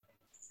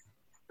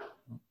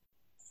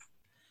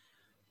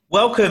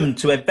Welcome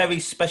to a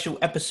very special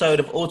episode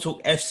of All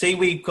Talk FC.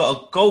 We've got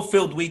a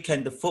goal-filled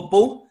weekend of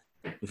football.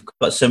 We've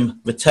got some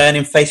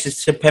returning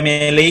faces to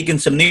Premier League and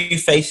some new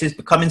faces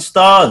becoming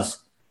stars.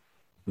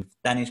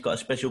 Danny's got a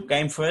special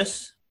game for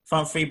us,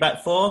 front three,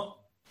 back four,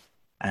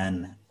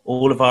 and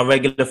all of our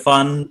regular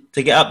fun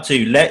to get up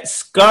to.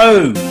 Let's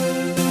go!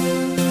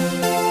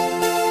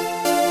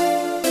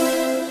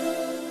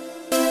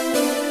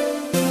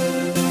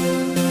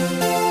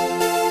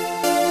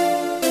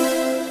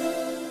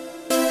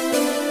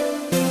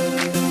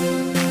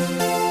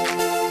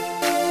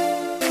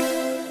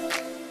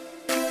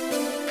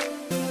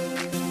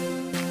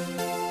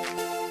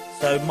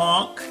 So,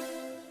 Mark,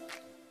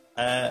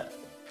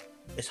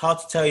 it's hard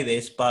to tell you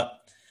this,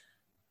 but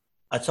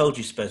I told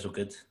you Spurs were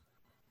good.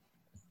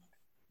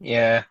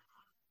 Yeah.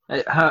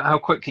 How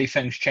quickly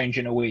things change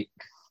in a week.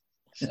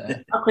 So.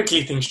 How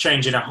quickly things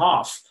change in a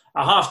half.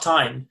 At half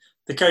time,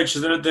 the coach,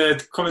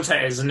 the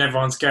commentators and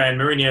everyone's going,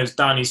 Mourinho's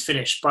done, he's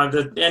finished. By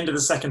the end of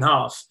the second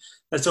half,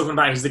 they're talking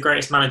about he's the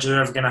greatest manager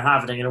they're ever going to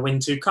have and they're going to win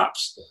 2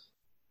 cups.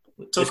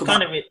 It's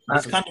kind of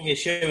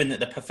reassuring that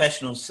the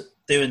professionals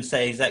do and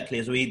say exactly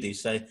as we do,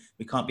 so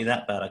we can't be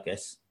that bad, I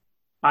guess.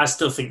 I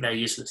still think they're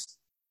useless.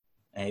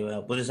 Hey,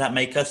 well, what does that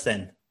make us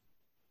then?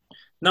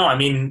 No, I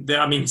mean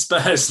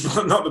Spurs,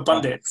 not the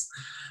pundits.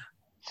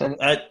 So,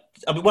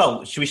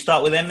 should we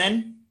start with them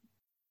then?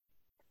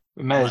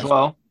 we may as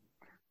well.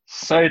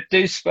 So,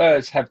 do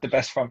Spurs have the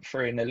best front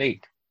three in the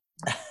league?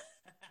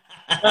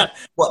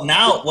 What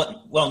now?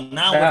 With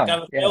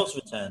Gareth Bale's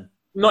return?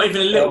 Not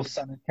even a little. Bale,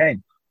 Son and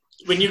Kane.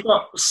 When you've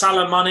got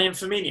Salah, Mane and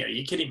Firmino, are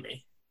you kidding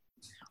me?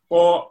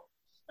 Or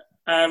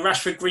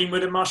Rashford,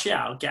 Greenwood and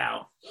Martial, get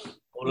out.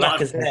 Or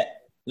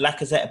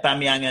Lacazette,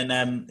 Aubameyang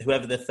and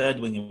whoever the third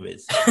winger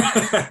is.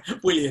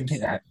 William.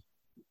 Yeah.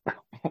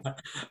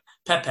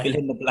 Pepe. Fill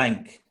in the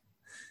blank.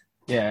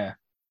 Yeah.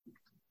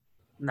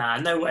 Nah,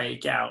 no way,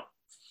 get out.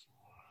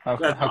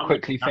 How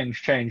quickly things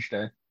change,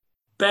 though.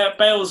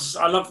 Bale's.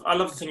 I love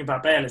the thing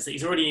about Bale is that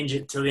he's already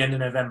injured till the end of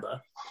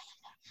November,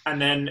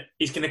 and then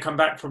he's going to come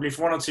back probably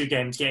for 1 or 2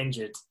 games, get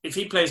injured. If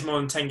he plays more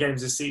than 10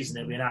 games this season,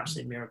 it'll be an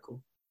absolute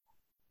miracle.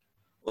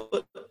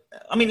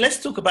 I mean,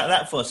 let's talk about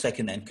that for a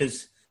second then,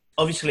 because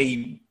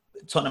obviously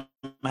Tottenham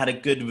had a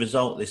good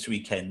result this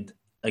weekend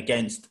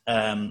against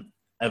a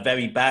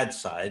very bad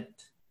side.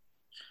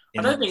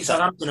 I don't think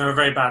Southampton are a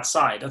very bad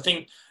side. I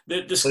think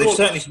the score... They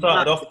certainly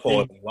started off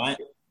poorly, right?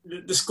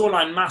 The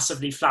scoreline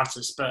massively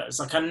flatters Spurs.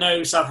 Like, I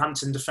know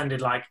Southampton defended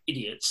like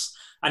idiots,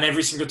 and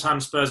every single time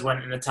Spurs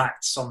went and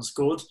attacked, Son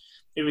scored.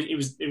 It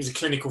was a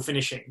clinical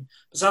finishing.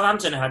 But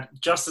Southampton had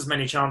just as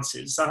many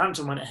chances.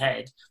 Southampton went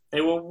ahead.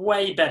 They were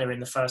way better in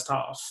the first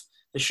half.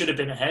 They should have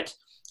been ahead.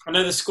 I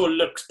know the score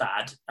looks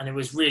bad, and it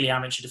was really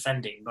amateur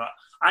defending, but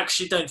I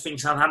actually don't think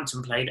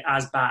Southampton played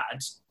as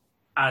bad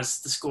as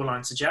the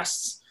scoreline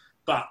suggests.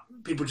 But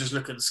people just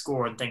look at the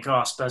score and think,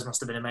 oh, Spurs must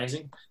have been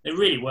amazing. They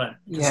really weren't.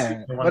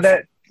 Yeah.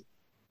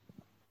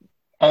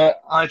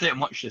 I didn't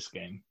watch this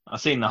game. I've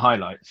seen the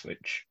highlights,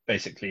 which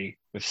basically,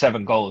 with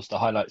 7 goals, the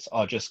highlights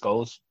are just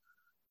goals.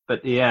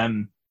 But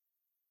the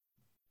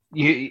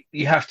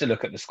you have to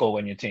look at the score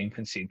when your team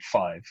concedes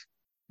 5.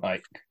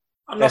 Like,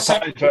 there's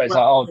times where it's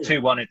like,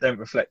 2-1, it don't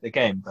reflect the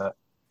game. But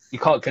you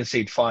can't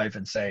concede 5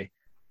 and say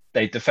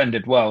they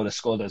defended well, the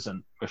score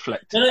doesn't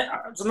reflect. No,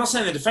 I'm not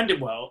saying they defended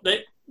well.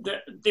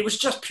 It was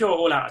just pure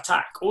all-out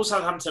attack. All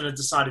Southampton had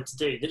decided to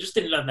do, they just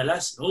didn't learn their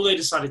lesson. All they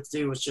decided to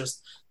do was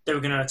just, they were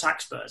going to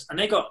attack Spurs. And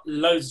they got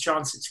loads of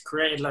chances,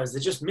 created loads. They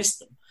just missed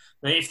them.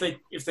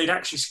 If they'd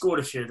actually scored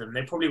a few of them,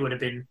 they probably would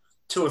have been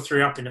 2 or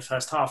 3 up in the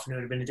first half and it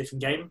would have been a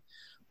different game.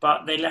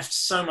 But they left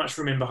so much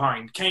room in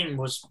behind. Kane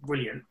was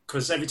brilliant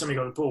because every time he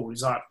got the ball, he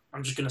was like,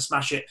 I'm just going to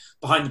smash it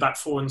behind the back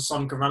 4 and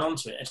Son can run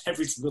onto it. And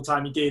every single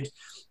time he did,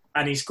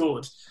 and he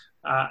scored.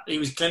 He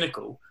was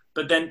clinical.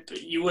 But then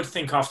you would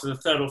think after the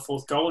 3rd or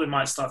 4th goal, they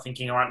might start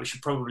thinking, all right, we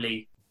should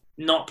probably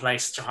not play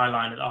such a high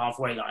line at the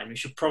halfway line. We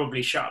should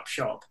probably shut up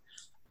shop.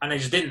 And they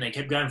just didn't. They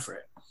kept going for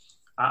it.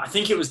 I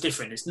think it was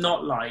different. It's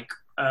not like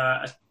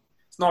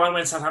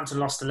when Southampton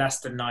lost to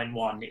Leicester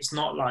 9-1. It's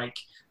not like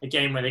a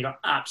game where they got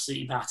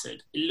absolutely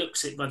battered. It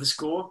looks it by the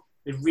score.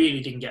 They really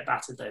didn't get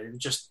battered, though.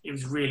 It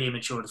was really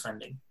immature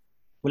defending.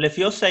 Well, if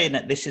you're saying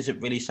that this isn't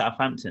really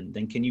Southampton,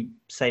 then can you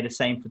say the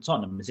same for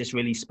Tottenham? Is this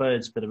really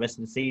Spurs for the rest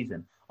of the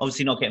season?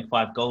 Obviously not getting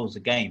 5 goals a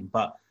game,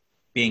 but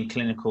being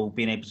clinical,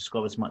 being able to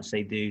score as much as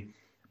they do,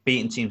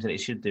 beating teams that they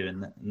should do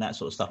and that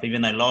sort of stuff.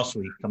 Even though last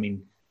week, I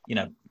mean, you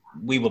know,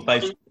 we were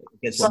both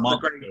against what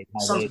Mark did.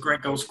 Son's a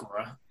great goal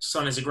scorer.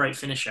 Son is a great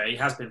finisher. He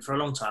has been for a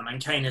long time.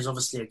 And Kane is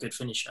obviously a good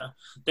finisher.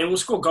 They will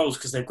score goals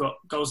because they've got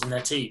goals in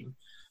their team.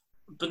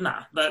 But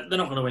they're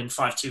not going to win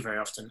 5-2 very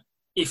often.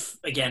 If,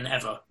 again,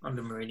 ever,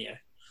 under Mourinho.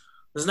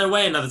 There's no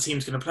way another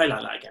team's going to play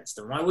like that against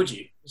them. Why would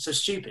you? It's so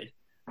stupid.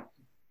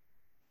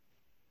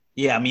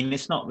 Yeah, I mean,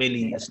 it's not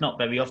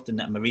very often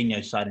that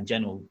Mourinho's side in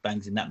general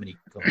bangs in that many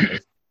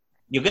goals.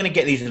 You're going to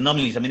get these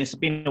anomalies. I mean, it's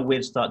been a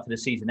weird start to the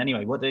season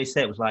anyway. What did they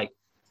say? It was like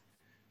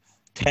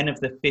 10 of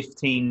the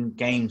 15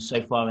 games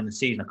so far in the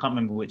season, I can't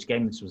remember which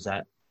game this was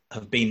at,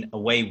 have been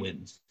away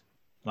wins.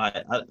 Like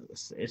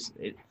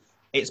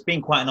it's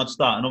been quite an odd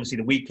start, and obviously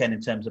the weekend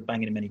in terms of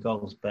banging many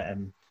goals. But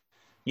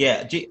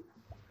yeah, do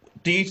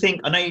you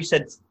think? I know you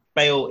said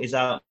Bale is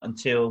out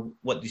until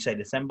what did you say?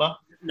 December,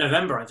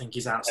 November, I think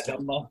he's out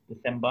still.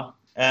 December.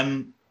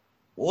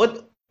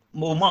 What?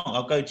 Well, Mark,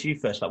 I'll go to you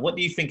first. Like, what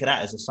do you think of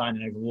that as a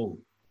signing overall?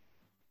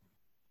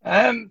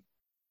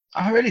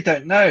 I really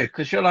don't know,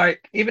 because you're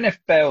like, even if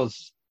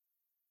Bale's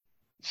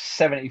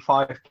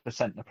 75%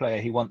 the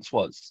player he once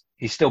was,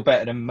 he's still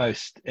better than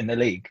most in the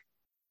league.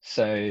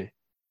 So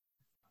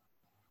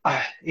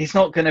he's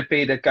not going to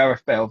be the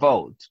Gareth Bale of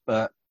old,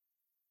 but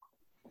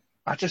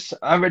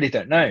I really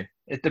don't know.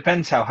 It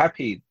depends how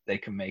happy they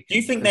can make him. Do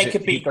you think they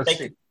could be?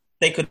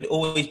 They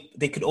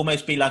could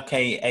almost be like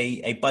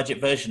a budget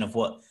version of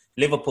what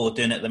Liverpool are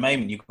doing at the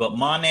moment. You've got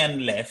Mane on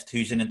the left,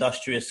 who's an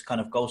industrious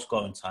kind of goal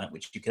scoring type,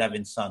 which you could have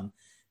in Son.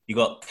 You've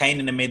got Kane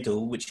in the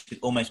middle, which could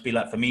almost be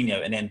like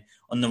Firmino, and then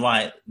on the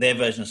right, their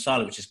version of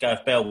Salah, which is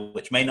Gareth Bale,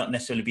 which may not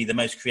necessarily be the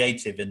most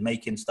creative in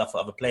making stuff for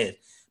other players,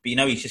 but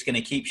he's just going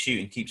to keep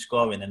shooting, keep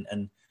scoring,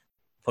 and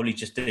probably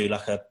just do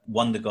like a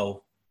wonder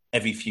goal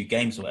every few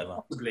games or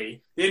whatever.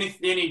 Possibly. The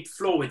only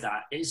flaw with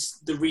that is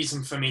the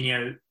reason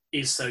Firmino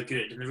is so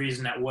good, and the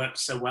reason that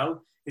works so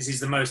well is he's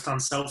the most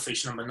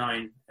unselfish number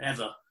 9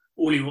 ever.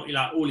 All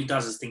he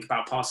does is think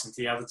about passing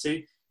to the other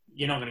two.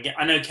 You're not going to get.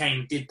 I know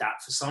Kane did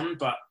that for Son,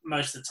 but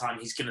most of the time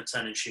he's going to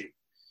turn and shoot.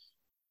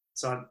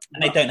 So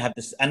they don't have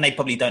this, and they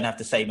probably don't have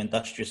the same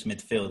industrious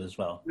midfield as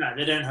well. No,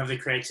 they don't have the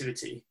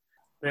creativity.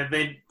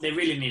 They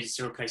really needed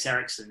to replace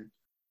Eriksen.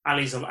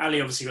 Ali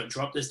obviously got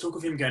dropped. There's talk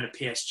of him going to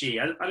PSG.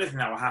 I don't think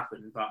that will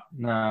happen, but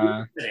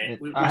no,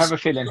 I have a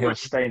feeling he'll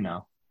stay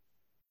now.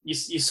 You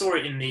saw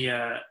it in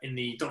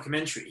the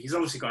documentary. He's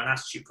obviously got an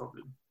attitude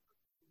problem.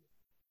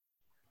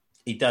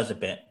 He does a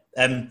bit.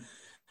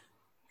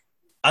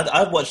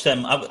 I watched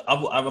them.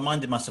 I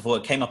reminded myself,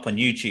 it came up on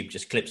YouTube,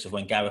 just clips of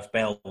when Gareth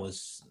Bale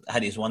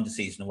had his wonder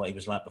season and what he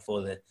was like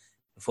before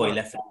he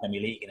left the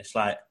Premier League, and it's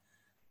like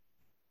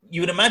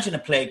you would imagine a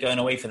player going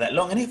away for that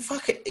long, and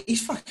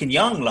he's fucking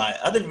young. Like,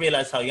 I didn't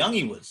realise how young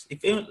he was.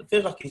 It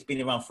feels like he's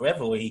been around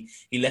forever. Or he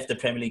left the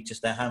Premier League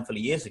just a handful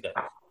of years ago.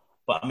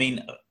 But I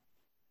mean,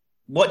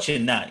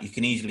 watching that, you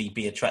can easily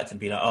be attracted and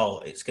be like, oh,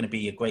 it's going to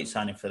be a great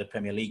signing for the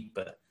Premier League.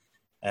 But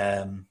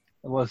it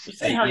was you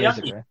see how young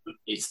ago.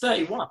 It's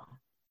 31.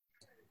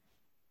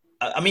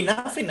 I mean,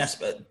 I think that's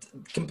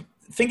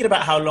thinking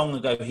about how long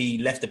ago he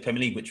left the Premier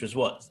League, which was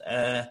what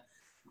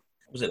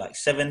was it, like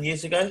 7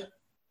 years ago?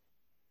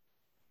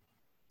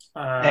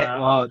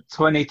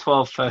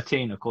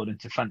 2012-13, according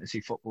to Fantasy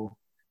Football.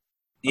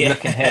 I'm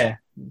looking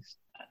here.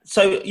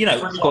 So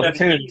scored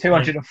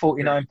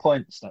 249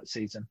 points that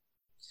season.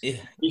 Yeah,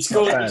 he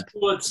scored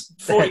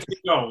 42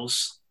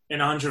 goals in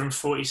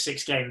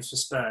 146 games for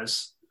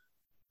Spurs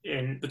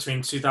in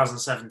between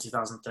 2007 and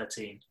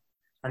 2013.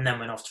 And then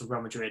went off to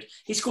Real Madrid.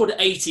 He scored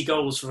 80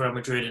 goals for Real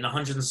Madrid in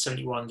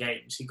 171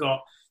 games. He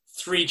got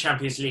 3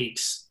 Champions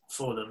Leagues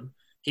for them.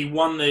 He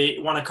won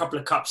a couple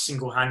of cups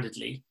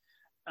single-handedly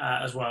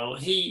as well.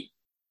 I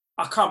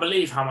can't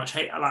believe how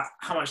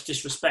much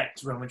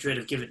disrespect Real Madrid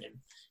have given him.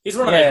 He's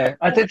one of those.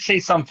 I did see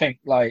something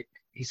like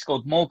he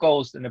scored more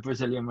goals than the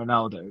Brazilian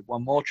Ronaldo,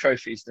 won more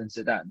trophies than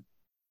Zidane,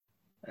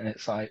 and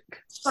it's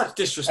like such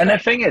disrespect. And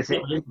the thing is,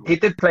 he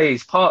did play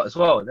his part as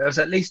well. There was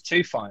at least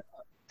two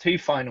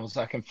finals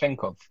I can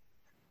think of.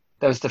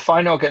 There was the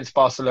final against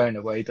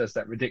Barcelona where he does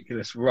that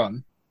ridiculous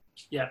run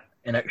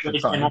in extra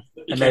time.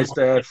 And there's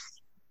the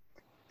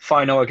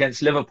final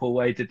against Liverpool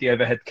where he did the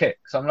overhead kick.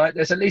 So I'm like,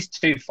 there's at least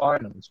 2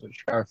 finals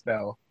which Gareth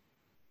Bale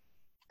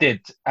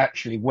did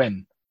actually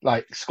win,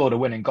 like scored a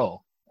winning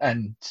goal,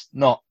 and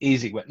not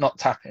easy, not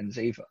tap-ins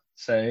either.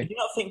 So do you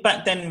not think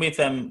back then with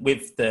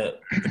the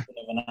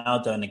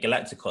Ronaldo and the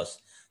Galacticos,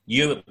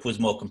 Europe was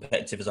more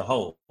competitive as a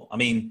whole? I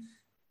mean,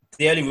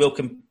 the only real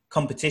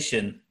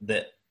competition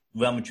that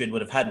Real Madrid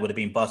would have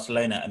been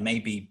Barcelona and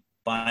maybe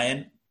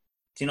Bayern.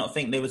 Do you not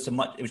think there was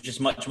it was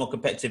just much more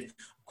competitive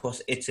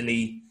across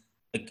Italy,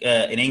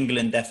 in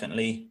England,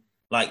 definitely?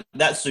 Like,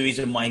 that's the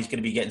reason why he's going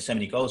to be getting so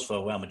many goals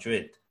for Real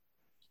Madrid.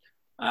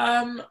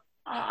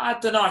 I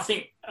don't know. I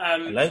think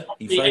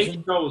the 80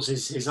 goals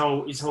is his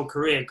whole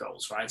career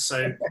goals, right?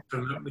 So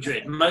from Real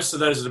Madrid, most of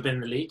those would have been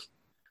in the league,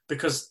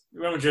 because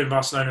Real Madrid and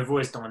Barcelona have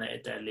always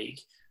dominated their league,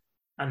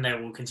 and they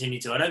will continue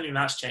to. I don't think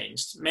that's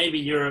changed. Maybe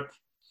Europe,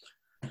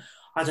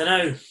 I don't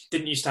know,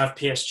 didn't used to have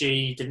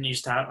PSG, didn't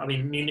used to have, I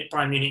mean,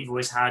 Bayern Munich you've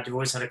always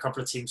had a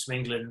couple of teams from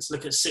England.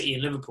 Look at City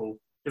and Liverpool.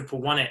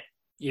 Liverpool won it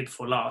year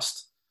before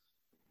last.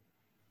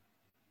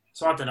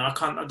 So I don't know,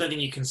 I don't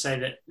think you can say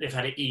that they've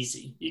had it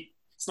easy.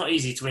 It's not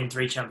easy to win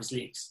 3 Champions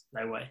Leagues,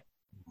 no way.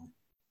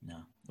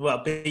 No.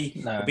 Well, it'd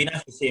be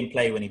nice to see him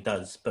play when he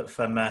does, but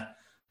from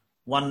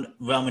one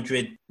Real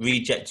Madrid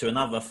reject to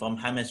another, from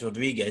James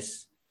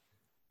Rodriguez,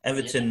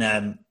 Everton,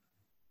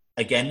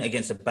 again,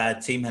 against a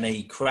bad team, had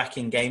a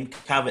cracking game.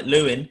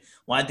 Calvert-Lewin,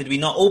 why did we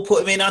not all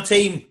put him in our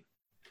team?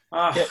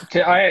 I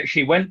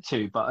actually went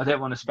to, but I didn't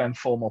want to spend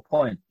 4 more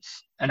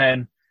points. And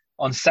then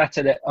on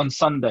Sunday,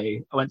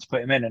 I went to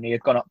put him in, and he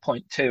had gone up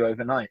 0.2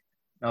 overnight.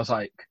 And I was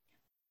like,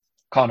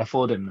 can't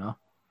afford him now.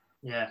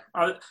 Yeah.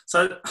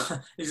 So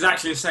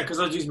exactly the same, because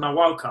I was using my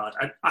wild card.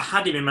 I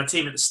had him in my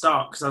team at the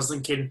start because I was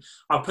thinking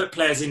I'll put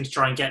players in to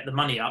try and get the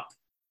money up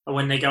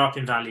when they go up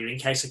in value in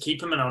case I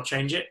keep him, and I'll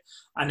change it.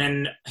 And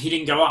then he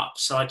didn't go up,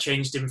 so I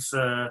changed him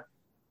for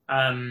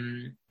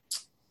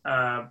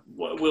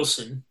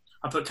Wilson.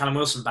 I put Callum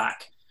Wilson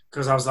back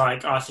because I was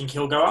like, I think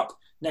he'll go up.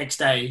 Next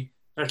day,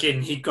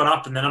 again, he'd gone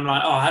up, and then I'm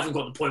like, I haven't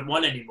got the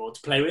 0.1 anymore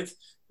to play with.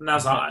 And I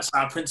was like, it's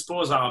our principle. I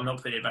was like, I'm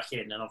not putting it back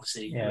in. And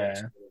obviously,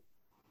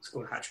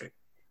 scored a hat-trick.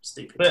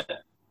 Stupid. But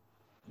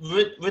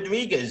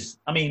Rodriguez,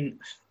 I mean,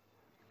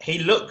 he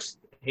looks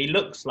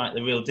like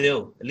the real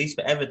deal, at least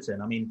for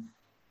Everton. I mean,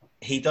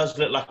 he does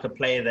look like a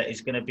player that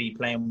is going to be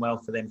playing well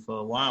for them for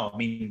a while. I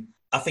mean,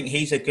 I think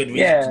he's a good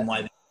reason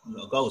why they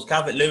got goals.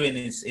 Calvert-Lewin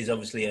is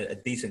obviously a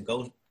decent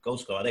goal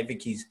scorer. I don't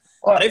think he's...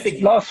 Well,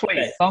 last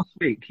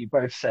week, you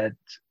both said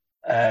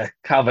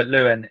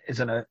Calvert-Lewin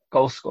isn't a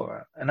goal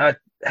scorer. And I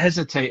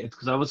hesitated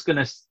because I was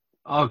going to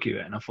argue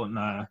it, and I thought,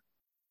 nah.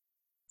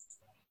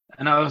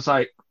 And I was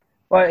like,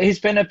 well, he's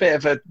been a bit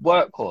of a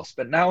workhorse,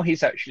 but now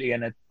he's actually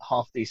in a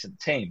half-decent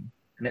team.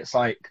 And it's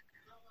like,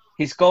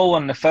 his goal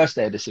on the first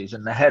day of the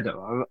season, the header,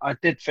 I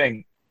did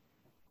think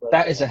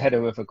that is a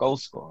header with a goal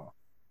scorer.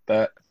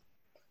 But,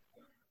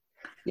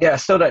 yeah, I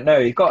still don't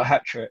know. He got a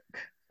hat-trick,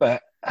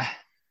 but...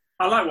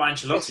 I like what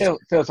Ancelotti... It still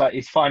feels like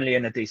he's finally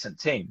in a decent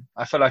team.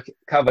 I feel like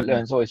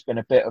Calvert-Lewin's always been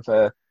a bit of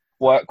a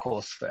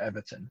workhorse for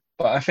Everton.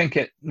 But I think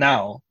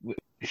now we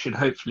should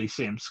hopefully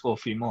see him score a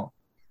few more.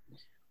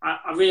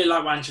 I really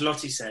like what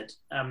Ancelotti said.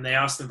 They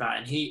asked him about it,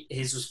 and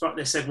his response,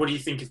 they said, what do you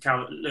think of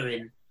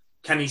Calvert-Lewin?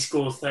 Can he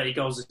score 30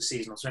 goals this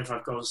season or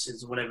 25 goals this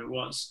season, whatever it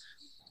was?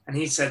 And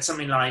he said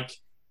something like,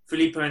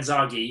 Filippo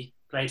Inzaghi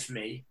played for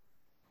me,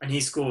 and he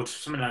scored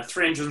something like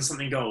 300 and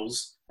something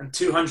goals, and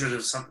 200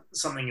 of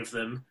something of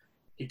them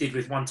he did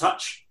with one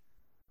touch.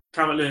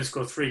 Calvert-Lewin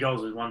scored 3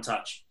 goals with one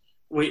touch,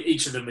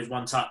 each of them with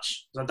one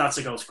touch. So that's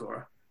a goal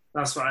scorer.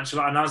 That's what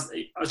Ancelotti... And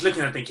I was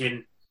looking at it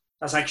thinking,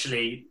 that's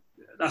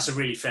a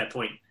really fair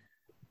point.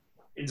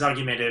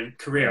 Inzaghi made a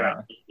career out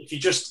of it. If you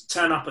just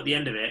turn up at the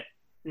end of it,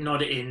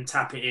 nod it in,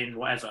 tap it in,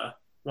 whatever,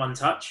 one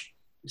touch,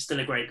 it's still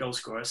a great goal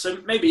scorer. So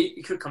maybe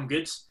it could come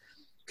good.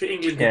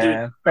 England could do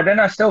it. But then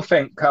I still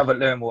think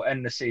Calvert-Lewin will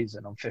end the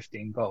season on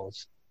 15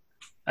 goals.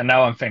 And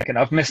now I'm thinking,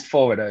 I've missed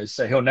 4 of those,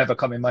 so he'll never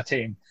come in my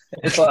team.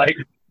 It's like,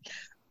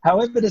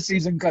 however the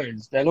season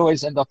goes, they'll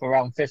always end up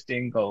around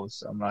 15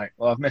 goals. I'm like,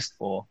 well, I've missed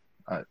 4.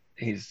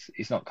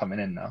 He's not coming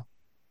in now.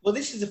 Well,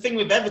 this is the thing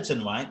with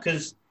Everton, right?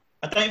 Because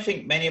I don't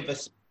think any of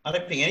us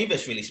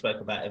really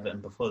spoke about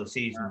Everton before the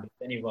season with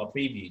any of our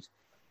previews.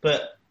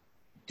 But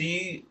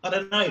I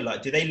don't know,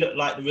 like, do they look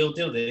like the real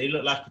deal? Do they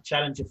look like a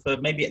challenger for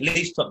maybe at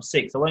least top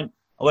 6? I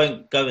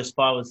won't go as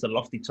far as the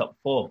lofty top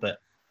 4, but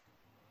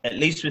at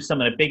least with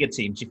some of the bigger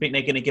teams, do you think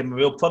they're going to give them a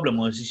real problem,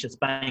 or is this just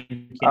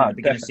banking at the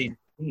beginning of the season?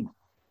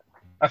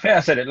 I think I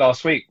said it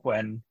last week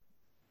when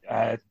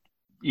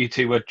you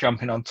two were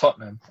jumping on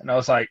Tottenham, and I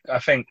was like, I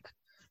think,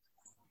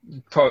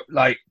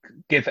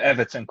 give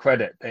Everton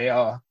credit. They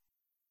are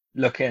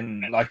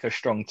looking like a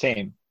strong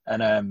team.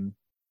 And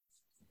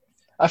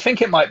I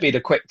think it might be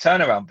the quick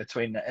turnaround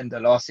between the end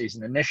of last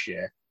season and this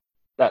year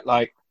that,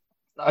 like,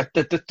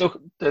 the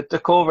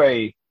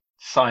Doucouré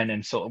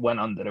signing sort of went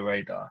under the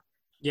radar.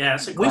 Yeah,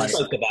 we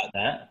spoke about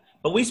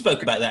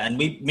that. And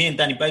me and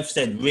Danny both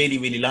said really,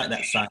 really like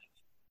that sign.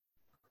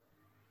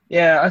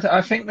 Yeah,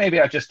 I think maybe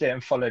I just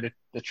didn't follow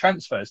the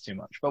transfers too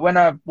much. But when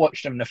I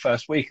watched them the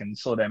first week and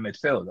saw their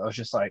midfield, I was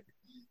just like,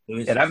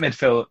 their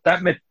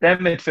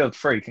midfield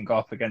 3 can go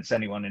up against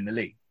anyone in the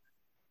league.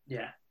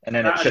 Yeah. And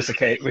then it's just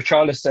okay.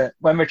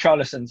 When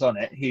Richarlison's on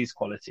it, he's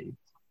quality.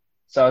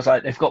 So I was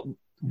like, they've got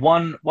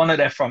one of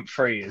their front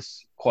 3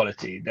 is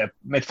quality. Their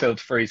midfield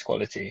 3 is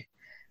quality.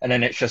 And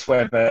then it's just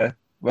whether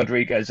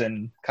Rodriguez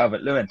and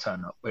Calvert-Lewin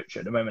turn up, which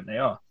at the moment they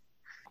are.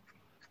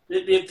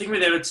 The thing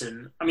with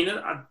Everton, I mean,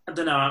 I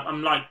don't know.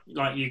 I'm like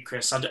you,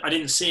 Chris. I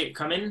didn't see it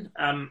coming.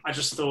 I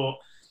just thought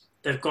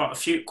they've got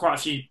quite a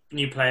few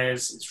new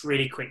players. It's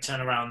really quick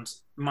turnaround.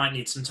 Might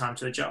need some time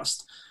to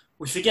adjust.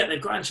 We forget they've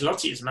got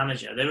Ancelotti as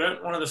manager.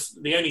 They're one of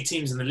the only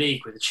teams in the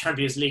league with a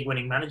Champions League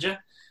winning manager.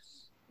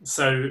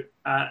 So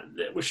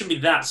we shouldn't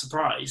be that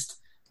surprised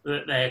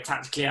that they're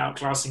tactically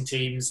outclassing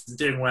teams,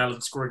 doing well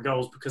and scoring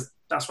goals, because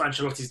that's what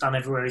Ancelotti's done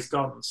everywhere he's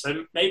gone.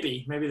 So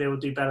maybe they will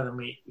do better than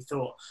we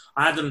thought.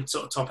 I had them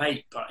sort of top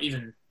 8, but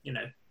even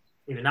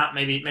that,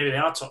 maybe they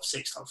are top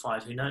 6, top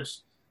 5. Who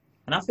knows?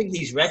 And I think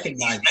he's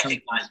recognised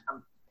in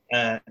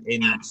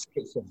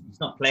Sigurdsson. He's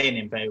not playing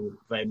him very,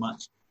 very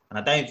much, and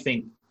I don't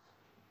think,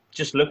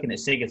 just looking at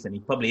Sigurdsson, he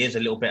probably is a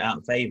little bit out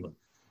of favour.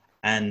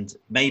 And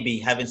maybe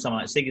having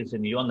someone like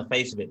Sigurdsson, who on the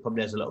face of it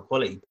probably has a lot of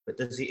quality, but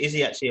is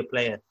he actually a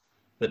player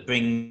that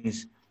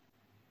brings,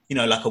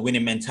 like a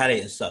winning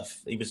mentality and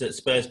stuff? He was at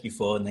Spurs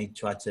before, and they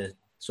tried to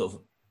sort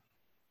of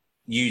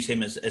use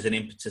him as an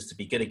impetus to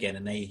be good again,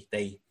 and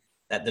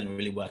that didn't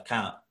really work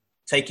out.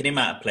 Taking him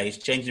out of place,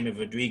 changing him with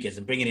Rodriguez,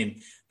 and bringing in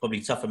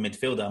probably tougher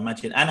midfielder, I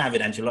imagine, and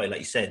having Ancelotti, like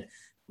you said,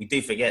 we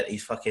do forget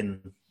he's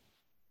fucking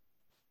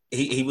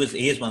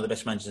he is one of the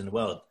best managers in the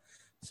world.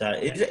 So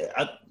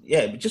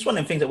just one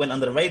of the things that went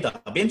under the radar.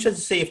 I'd be interested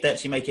to see if they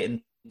actually make it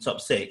in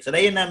top 6. Are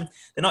they in? They're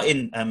not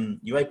in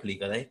Europa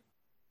League, are they?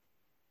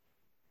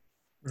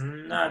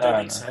 No, I don't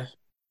think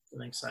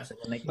so.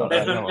 They've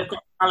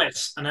got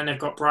Palace, and then they've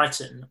got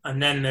Brighton,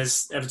 and then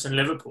there's Everton,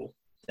 Liverpool.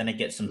 Then they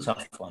get some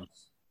tough ones.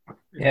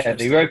 Yeah,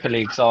 the Europa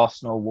League's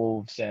Arsenal,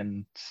 Wolves,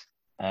 and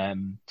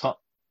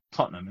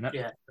Tottenham, isn't it?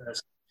 Yeah,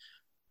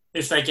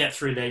 if they get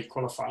through the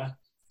qualifier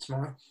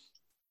tomorrow.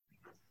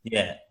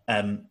 Yeah.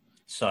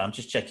 So I'm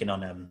just checking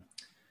on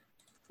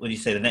what do you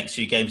say, the next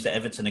few games that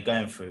Everton are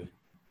going through?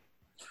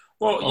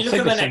 Well, you look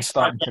at the next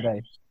 5 games.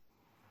 Today.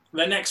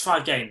 The next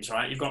 5 games,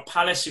 right? You've got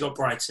Palace, you've got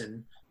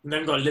Brighton, and then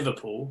you've got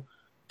Liverpool,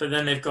 but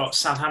then they've got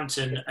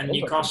Southampton and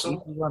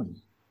Newcastle.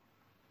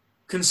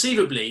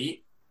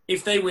 Conceivably,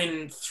 if they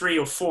win 3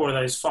 or 4 of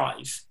those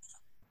 5,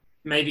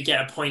 maybe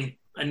get a point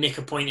and nick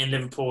a point in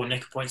Liverpool,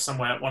 nick a point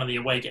somewhere at one of the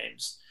away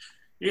games.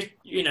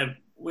 You know,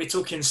 we're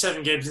talking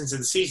 7 games into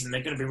the season,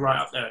 they're going to be right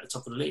up there at the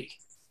top of the league.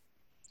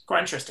 It's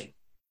quite interesting.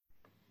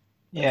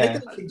 Yeah.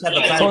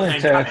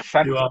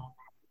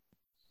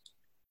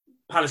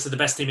 Palace are the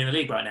best team in the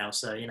league right now,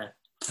 so, you know.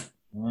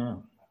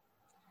 Mm.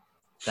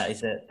 That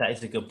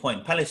is a good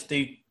point. Palace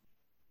do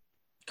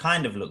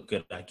kind of look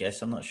good, I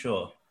guess. I'm not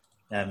sure.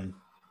 I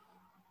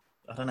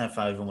don't know if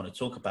I even want to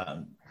talk about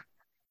him.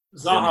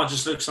 Zaha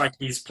just looks like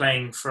he's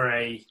playing for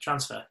a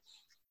transfer,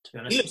 to be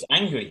honest. He looks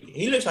angry.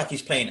 He looks like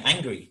he's playing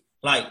angry.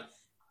 Like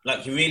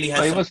he really has...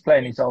 Well, he was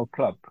playing his old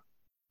club.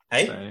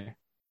 Hey? So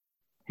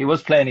he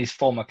was playing his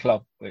former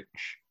club,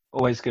 which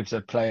always gives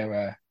a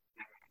player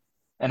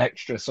an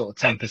extra sort of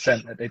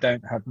 10% that they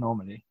don't have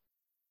normally.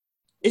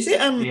 Is it...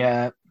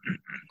 Yeah.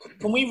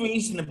 Can we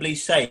reasonably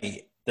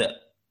say that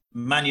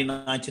Man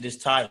United is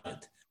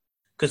tired?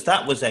 Because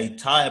that was a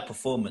tired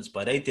performance,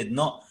 but they did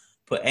not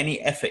put any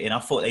effort in. I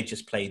thought they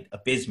just played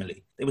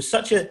abysmally. It was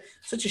such a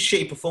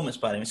shitty performance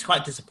by them. It's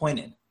quite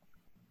disappointing.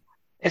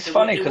 It's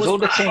funny because all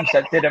the teams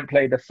that didn't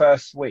play the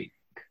first week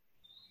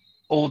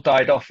all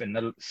died off in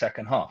the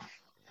second half.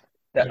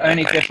 The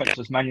only difference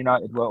was Man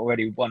United were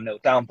already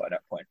 1-0 down by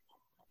that point.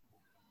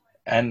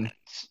 And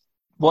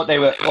what they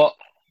were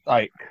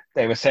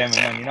saying with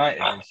Man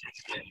United is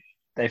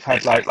they've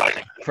had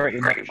pretty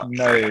much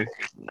no.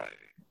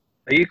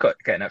 Are you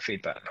getting that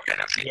feedback?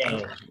 Yeah.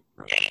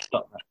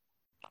 Stop that.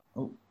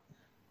 Oh.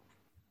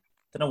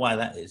 Don't know why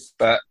that is.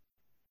 But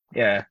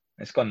yeah,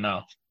 it's gone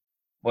now.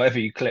 Whatever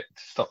you clicked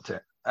stopped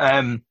it.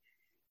 But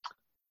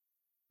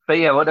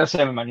yeah, what they're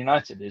saying with Man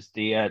United is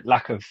the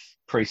lack of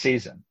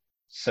pre-season.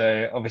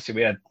 So obviously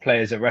we had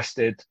players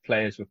arrested,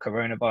 players with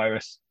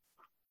coronavirus,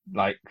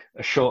 like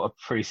a shorter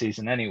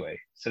pre-season anyway.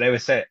 So they're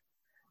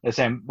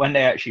saying when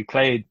they actually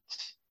played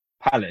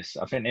Palace,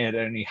 I think they had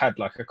only had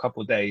like a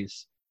couple of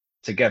days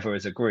together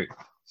as a group.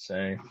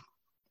 So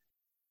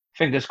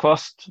fingers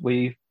crossed,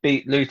 we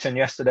beat Luton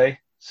yesterday.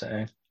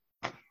 So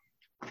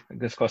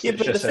fingers crossed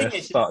it's just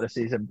a start of the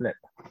season blip.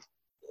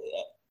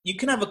 You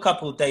can have a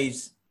couple of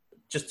days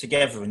just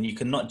together and you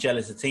can not gel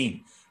as a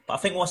team. But I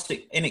think what's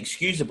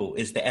inexcusable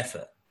is the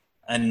effort.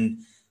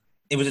 And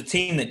it was a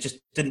team that just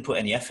didn't put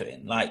any effort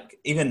in. Like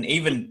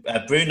even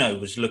Bruno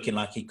was looking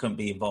like he couldn't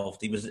be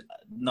involved. He was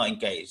not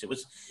engaged. It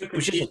was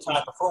just a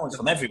tired performance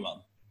from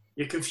everyone.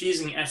 You're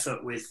confusing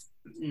effort with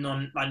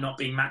not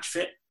being match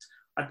fit.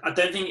 I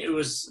don't think it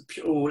was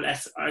all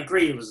effort. I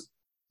agree it was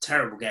a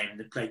terrible game.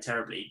 They played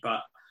terribly,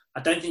 but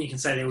I don't think you can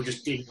say they all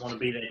just didn't want to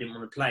be there, didn't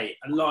want to play.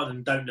 A lot of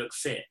them don't look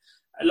fit.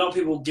 A lot of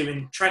people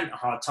giving Trent a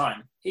hard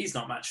time. He's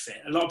not match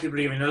fit. A lot of people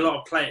are giving a lot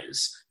of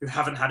players who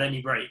haven't had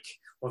any break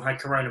or have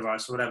had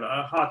coronavirus or whatever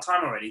a hard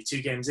time already,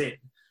 2 games in.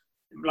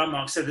 Like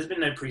Mark said, there's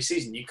been no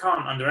pre-season. You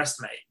can't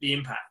underestimate the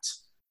impact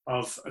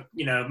of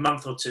a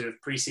month or 2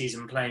 of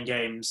pre-season playing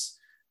games,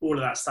 all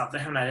of that stuff. They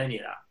haven't had any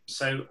of that.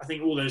 So I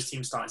think all those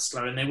teams started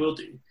slow, and they will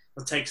do.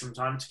 It'll take some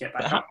time to get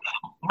back up.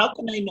 How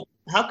can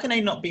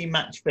they not be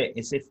match fit?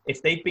 Is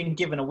if they've been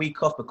given a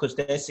week off because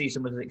their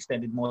season was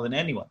extended more than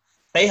anyone?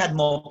 They had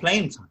more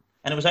playing time,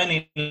 and it was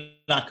only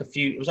like a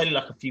few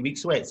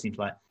weeks away. It seems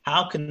like.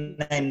 How can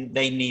then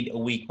they need a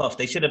week off?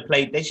 They should have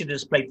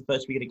just played the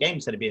first week of the game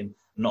instead of being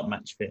not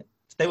match fit.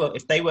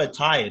 If they were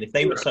tired, if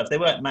they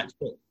weren't match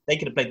fit, they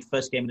could have played the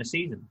first game of the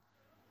season.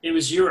 It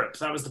was Europe.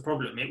 That was the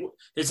problem.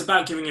 It's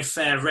about giving a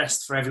fair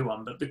rest for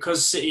everyone. But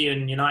because City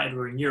and United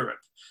were in Europe,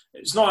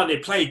 it's not like they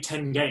played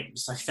 10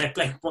 games. Like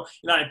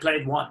United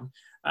played 1.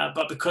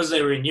 But because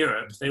they were in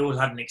Europe, they all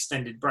had an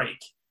extended break.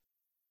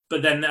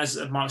 But then, as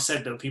Mark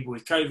said, there were people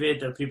with COVID,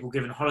 there were people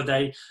given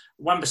holiday.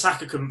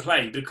 Wan-Bissaka couldn't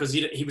play because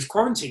he was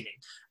quarantining,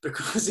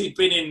 because he'd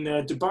been in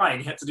Dubai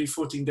and he had to do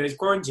 14 days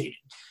quarantining.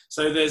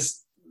 So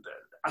that's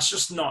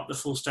just not the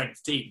full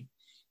strength team.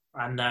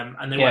 And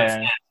they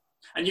went.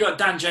 And you got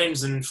Dan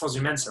James and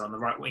Fosu Mensah on the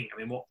right wing. I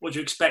mean, what do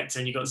you expect?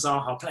 And you got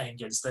Zaha playing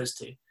against those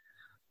two.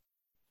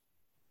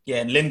 Yeah,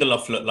 and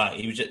Lindelof looked like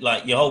he was just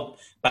like your whole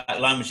back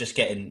line was just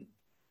getting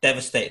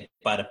devastated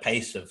by the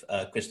pace of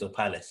Crystal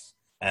Palace.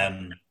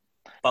 But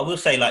I will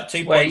say,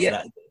 2 points.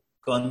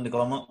 Go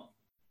on.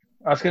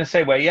 I was going to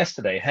say where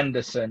yesterday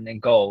Henderson in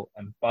goal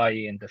and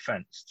Bailly in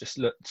defence just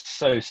looked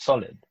so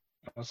solid.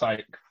 I was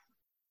like,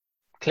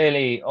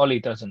 clearly Ollie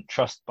doesn't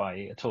trust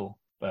Bailly at all.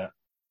 But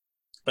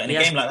in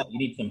a game like that, you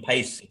need some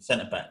pace in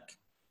centre back.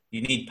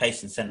 You need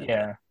pace in centre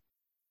back.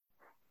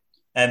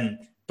 Yeah.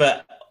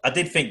 But I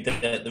did think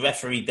that the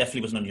referee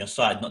definitely wasn't on your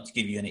side. Not to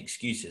give you any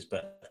excuses,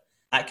 but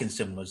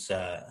Atkinson was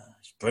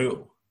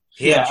brutal.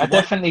 I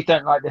definitely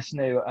don't like this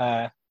new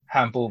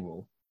handball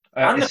rule.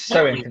 It's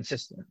so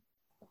inconsistent.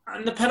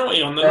 And the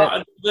penalty on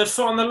the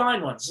foot on the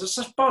line ones, it's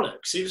such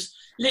bollocks. He was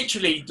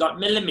literally like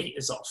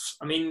millimetres off.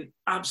 I mean,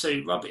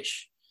 absolute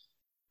rubbish.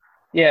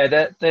 Yeah,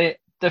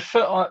 the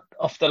foot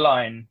off the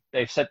line,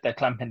 they've said they're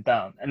clamping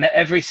down. And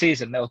every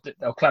season they'll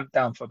clamp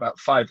down for about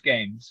 5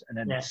 games and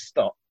then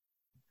stop.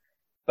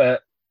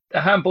 But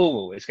the handball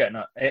rule is getting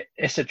up.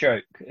 It's a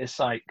joke. It's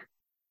like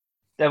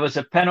there was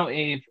a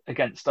penalty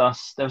against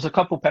us. There was a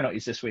couple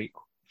penalties this week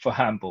for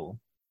handball.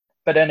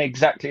 But then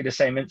exactly the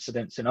same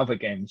incidents in other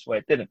games where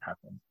it didn't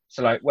happen.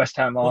 So like West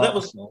Ham or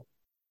Arsenal,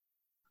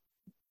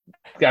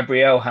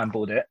 Gabriel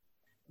handballed it,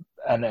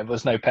 and there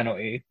was no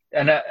penalty.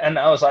 And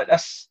I was like,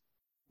 that's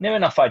near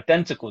enough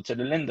identical to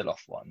the Lindelof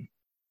one.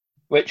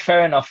 Which,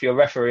 fair enough, your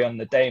referee on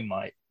the day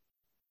might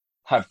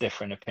have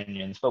different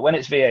opinions. But when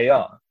it's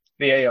VAR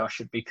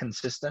should be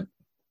consistent.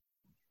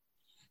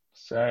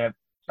 So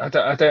I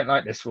don't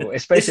like this rule.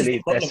 It's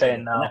basically they're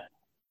saying now.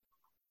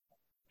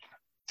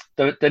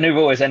 The new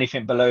rule is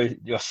anything below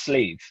your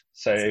sleeve.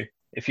 So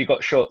if you've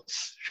got short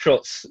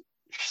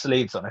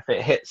sleeves on, if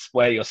it hits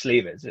where your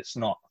sleeve is, it's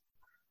not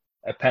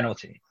a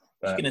penalty.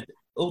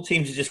 All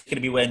teams are just going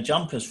to be wearing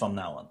jumpers from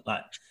now on.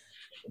 But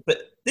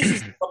this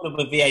is the problem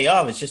with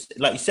VAR. It's just,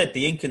 like you said,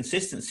 the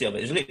inconsistency of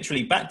it. It's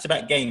literally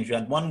back-to-back games. You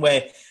had one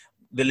where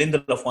the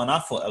Lindelof one, I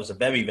thought that was a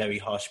very, very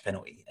harsh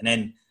penalty.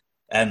 And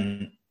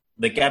then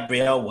the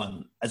Gabriel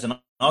one, as an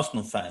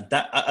Arsenal fan,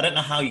 that I don't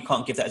know how you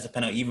can't give that as a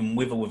penalty, even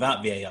with or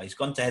without VAR. He's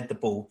gone to head the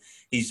ball.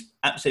 He's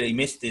absolutely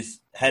missed his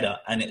header,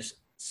 and it's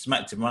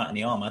smacked him right in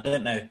the arm. I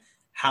don't know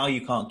how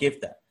you can't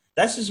give that.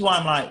 That's just why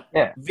I'm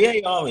like,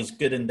 VAR is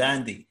good and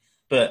dandy,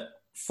 but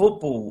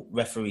football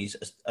referees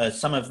are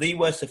some of the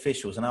worst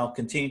officials, and I'll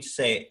continue to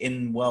say it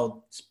in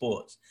world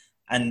sports.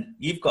 And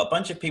you've got a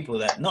bunch of people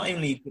that not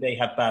only do they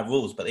have bad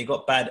rules, but they've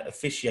got bad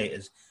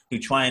officiators who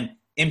try and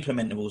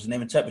implement the rules, and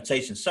their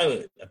interpretation is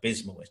so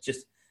abysmal. It's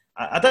just,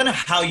 I don't know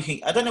how you can,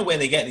 I don't know where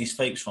they get these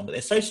folks from, but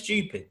they're so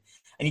stupid.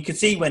 And you can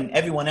see when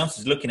everyone else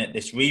is looking at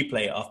this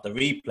replay after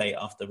replay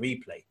after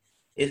replay,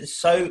 it's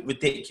so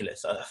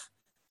ridiculous. I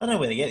don't know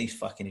where they get these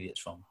fucking idiots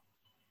from.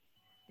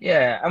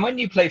 Yeah, and when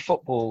you play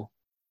football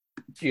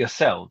for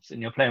yourselves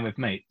and you're playing with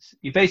mates,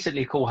 you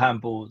basically call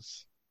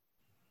handballs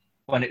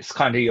when it's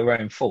kind of your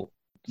own fault.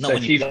 So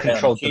if you've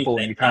controlled the ball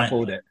and you've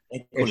handballed it.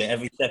 They call it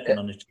every second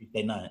on a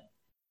Tuesday night.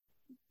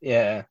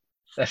 Yeah,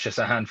 that's just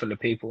a handful of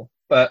people.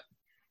 But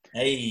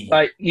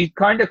like, you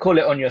kind of call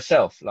it on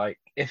yourself. Like,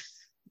 if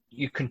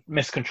you can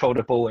miscontrol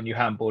the ball and you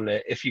handball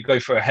it, if you go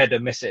for a header,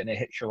 miss it and it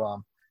hits your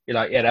arm, you're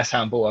like, yeah, that's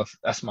handball.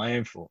 That's my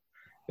own fault.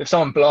 If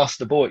someone blasts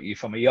the ball at you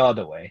from a yard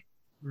away,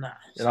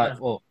 you're like,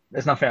 well,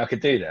 there's nothing I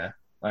could do there.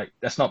 Like,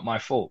 that's not my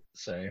fault.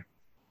 So,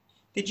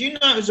 did you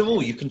know as a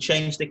rule you can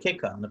change the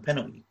kicker on the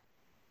penalty?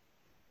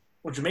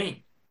 What do you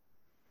mean?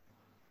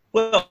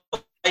 Well,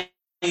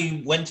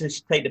 he went to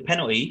take the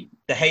penalty.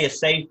 De Gea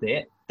saved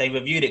it. They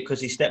reviewed it because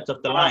he stepped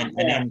off the line,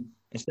 and then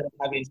instead of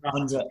having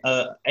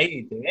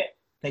 180 do it,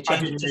 they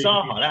changed it to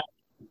Zaha. That's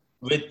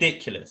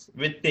ridiculous.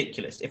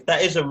 If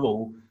that is a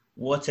rule,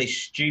 what a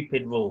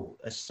stupid rule!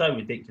 It's so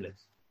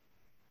ridiculous.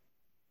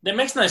 It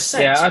makes no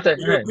sense. Yeah, I don't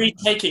know. You're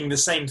retaking the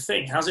same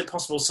thing. How's it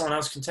possible someone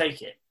else can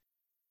take it?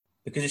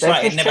 Because it's they're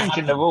like just it never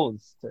changing happened. the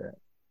rules.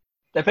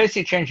 They're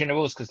basically changing the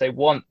rules because they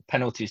want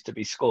penalties to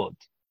be scored.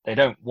 They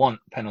don't want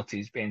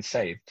penalties being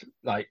saved.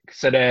 Like,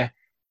 so they're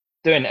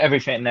doing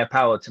everything in their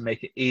power to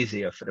make it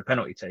easier for the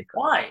penalty taker.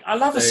 Why? I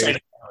love a saved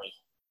penalty.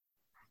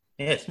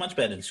 Yeah, it's much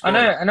better than scoring.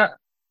 I know,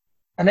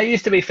 and there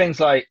used to be things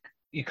like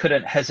you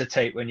couldn't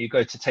hesitate when you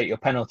go to take your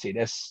penalty.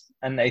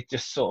 And they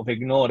just sort of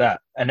ignore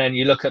that. And then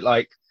you look at,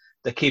 like,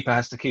 the keeper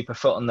has to keep a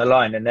foot on the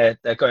line, and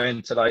they're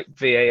going to, like,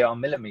 VAR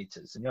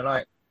millimeters, and you're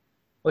like,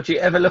 would you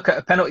ever look at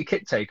a penalty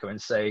kick taker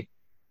and say,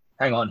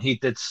 hang on, he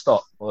did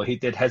stop or he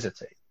did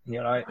hesitate? And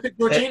you're like,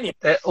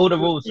 all the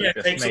rules are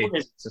just made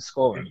to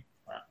scoring.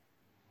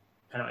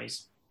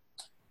 Penalties.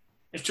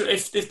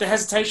 If the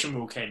hesitation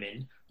rule came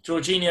in,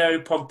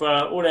 Jorginho,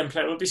 Pogba, all them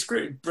players would be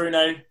screwed.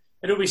 Bruno,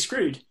 they'd all be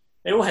screwed.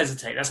 They all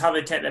hesitate. That's how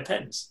they take their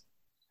pens.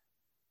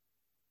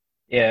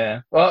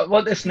 Yeah. Well,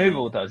 what this new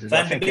rule does is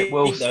I think it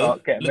will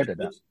start getting rid of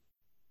that.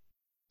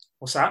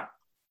 What's that?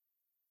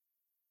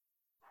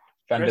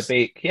 Van der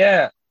Beek,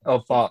 yeah.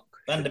 Or Bach.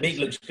 Van der Beek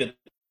looks good.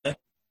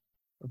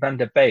 Van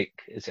der Beek,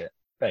 is it?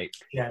 Beek.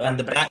 Yeah, Van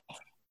der Beek.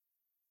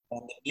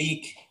 Van der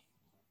Beek.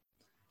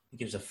 Who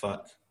gives a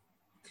fuck?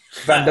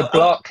 Van der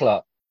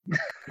Blokla.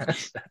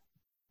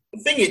 The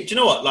thing is, do you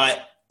know what? Like,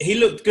 he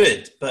looked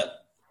good,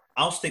 but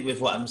I'll stick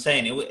with what I'm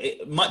saying.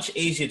 It much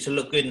easier to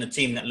look good in a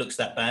team that looks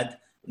that bad.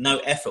 No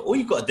effort. All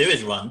you've got to do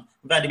is run.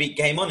 Van der Beek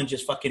came on and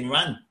just fucking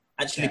ran.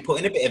 actually put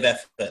in a bit of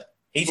effort.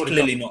 He's What a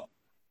clearly not.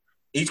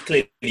 He's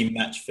clearly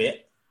match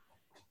fit.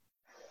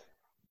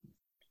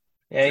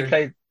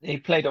 Yeah, he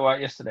played all right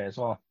yesterday as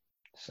well.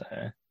 So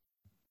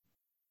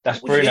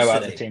that's What was Bruno out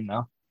of the yesterday? team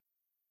now.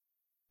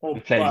 Oh, We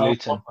played well,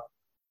 Luton.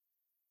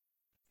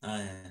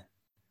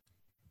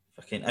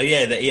 Oh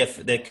yeah.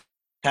 The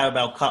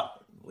Carabao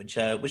Cup. Which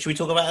should we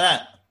talk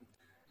about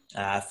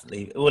that?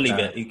 We'll leave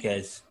it. Who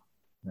cares?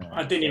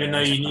 I didn't even know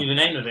you knew the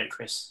name of it,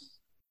 Chris.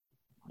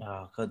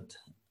 Oh God,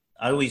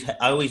 I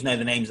always know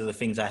the names of the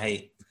things I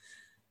hate.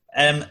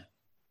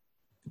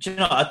 Do you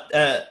know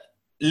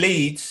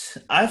Leeds?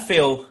 I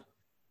feel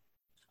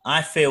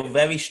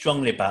very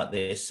strongly about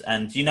this,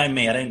 and you know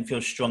me, I don't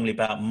feel strongly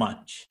about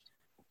much.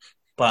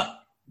 But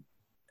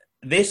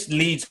this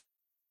Leeds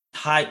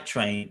hype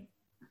train,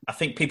 I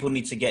think people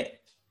need to get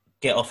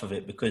off of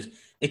it because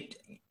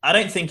I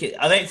don't think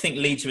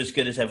Leeds are as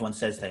good as everyone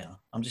says they are.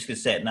 I'm just going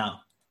to say it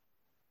now.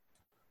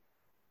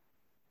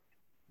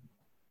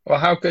 Well,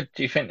 how good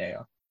do you think they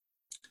are?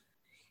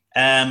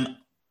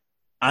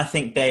 I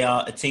think they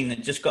are a team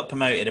that just got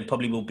promoted and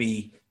probably will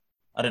be,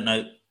 I don't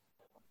know,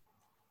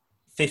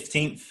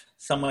 15th,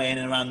 somewhere in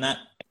and around that.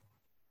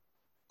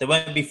 They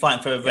won't be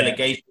fighting for a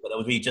relegation, but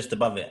they'll be just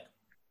above it.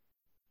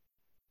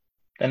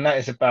 And that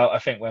is about, I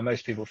think, where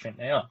most people think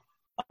they are.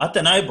 I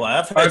don't know, boy.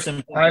 I've heard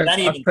some.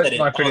 Danny even said it.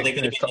 They're going to be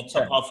in the top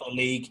half of the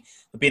league.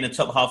 They'll be in the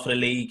top half of the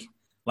league.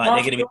 Like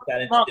Mark, they're going to be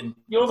challenged. Mark,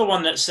 you're the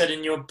one that said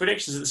in your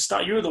predictions at the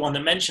start. You were the one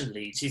that mentioned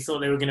Leeds. You thought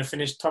they were going to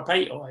finish top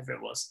 8 or whatever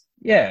it was.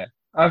 Yeah,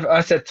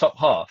 I said top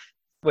half,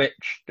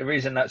 which the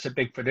reason that's a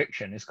big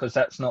prediction is because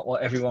that's not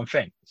what everyone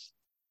thinks.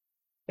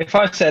 If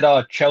I said,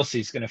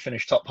 Chelsea's going to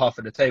finish top half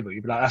of the table,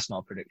 you'd be like, that's not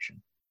a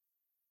prediction.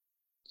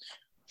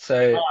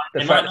 So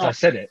the fact that I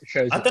said it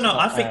shows. I don't know.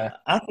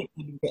 I think.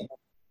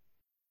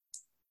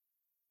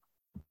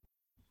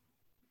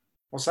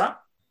 What's that?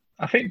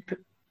 I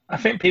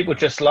think people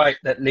just like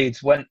that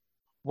Leeds went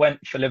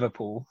for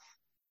Liverpool,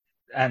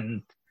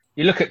 and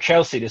you look at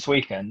Chelsea this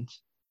weekend,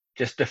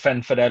 just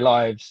defend for their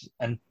lives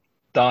and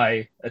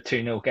die a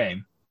 2-0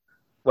 game,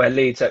 where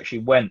Leeds actually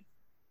went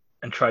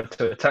and tried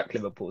to attack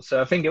Liverpool.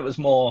 So I think it was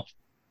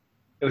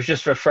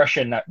just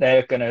refreshing that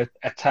they're going to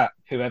attack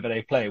whoever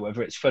they play,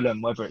 whether it's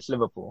Fulham, whether it's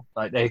Liverpool.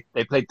 Like they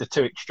played the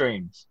two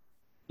extremes,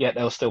 yet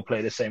they'll still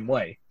play the same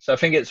way. So I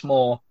think it's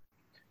more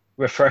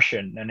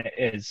refreshing than it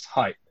is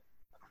hype.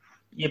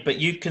 Yeah, but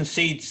you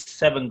concede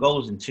 7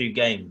 goals in 2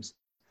 games.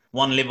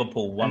 1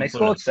 Liverpool, 1 and they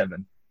Fulham. scored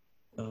 7.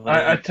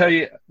 I tell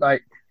you,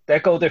 like, their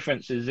goal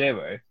difference is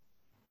 0,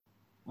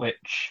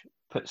 which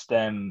puts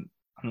them,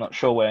 I'm not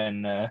sure where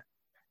in the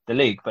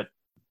league, but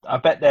I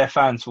bet their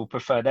fans will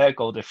prefer their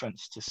goal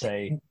difference to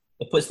say...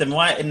 It puts them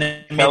right in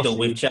the middle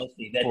with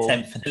Chelsea. They're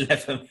 10th and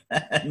 11th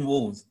and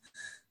Wolves.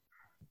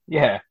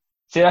 Yeah.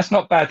 See, that's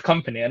not bad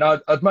company. And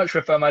I'd much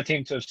prefer my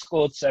team to have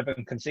scored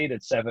 7,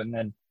 conceded 7,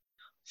 than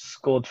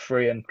scored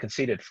 3 and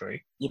conceded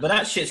 3. Yeah, but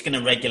that shit's going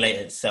to regulate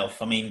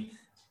itself. I mean,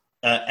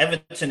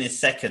 Everton is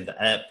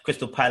 2nd.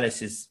 Crystal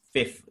Palace is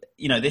 5th.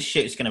 You know, this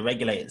shit is going to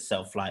regulate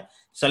itself. Like,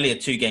 it's only a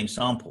 2-game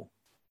sample.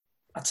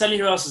 I'll tell you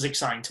who else is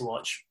exciting to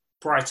watch.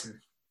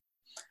 Brighton.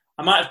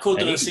 I might have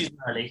called them the season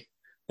early.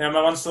 They were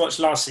my ones to watch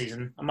last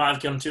season. I might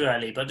have gone too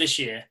early. But this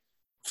year,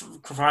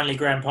 finally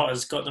Graham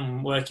Potter's got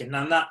them working.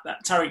 And that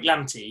Tariq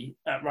Lamptey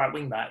at right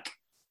wing back,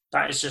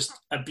 that is just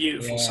a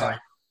beautiful sight.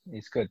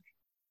 He's good.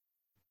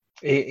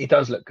 He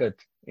does look good.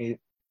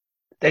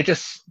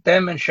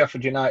 Them and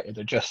Sheffield United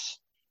are just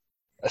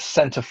a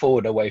centre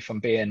forward away from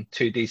being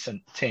 2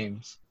 decent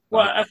teams.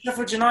 Well, have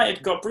Sheffield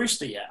United got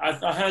Brewster yet?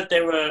 I heard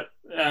they were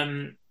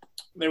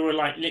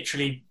like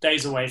literally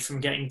days away from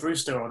getting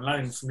Brewster on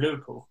loan from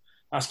Liverpool.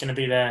 That's going to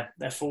be their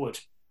forward.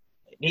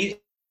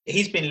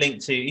 He's been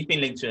linked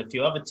to a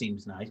few other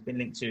teams now. He's been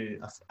linked to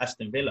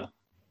Aston Villa.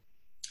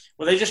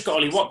 Well, they just got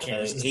Ollie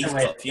Watkins. So he's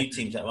got a few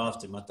teams that are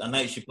after him. I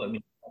noticed you put him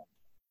in.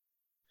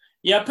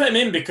 Yeah, I put him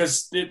in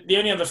because the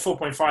only other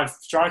 4.5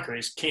 striker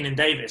is Keenan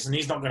Davis, and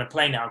he's not going to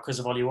play now because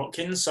of Ollie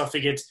Watkins. So I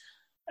figured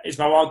it's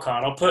my wild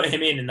card. I'll put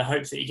him in the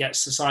hope that he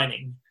gets the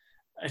signing.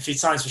 If he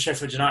signs for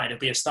Sheffield United, he'll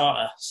be a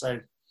starter. So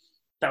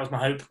that was my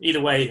hope.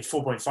 Either way,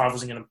 4.5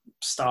 wasn't going to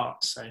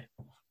start. So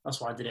that's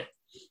why I did it.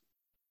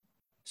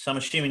 So I'm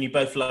assuming you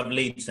both love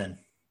Leeds then?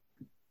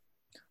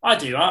 I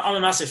do. I'm a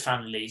massive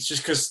fan of Leeds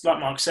just because, like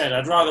Mark said,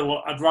 I'd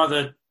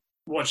rather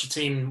watch a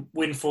team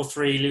win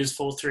 4-3, lose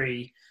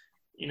 4-3,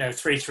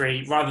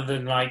 3-3, rather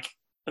than like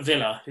a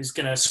Villa who's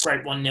going to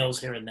scrape 1-0s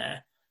here and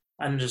there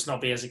and just not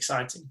be as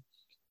exciting.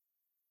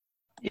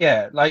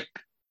 Yeah, like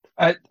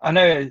I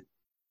know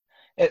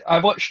I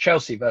watched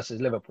Chelsea versus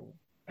Liverpool,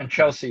 and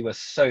Chelsea was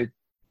so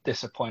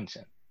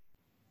disappointing.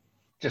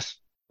 As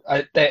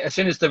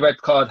soon as the red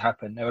card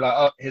happened, they were like,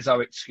 "Oh, here's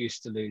our excuse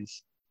to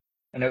lose,"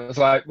 and it was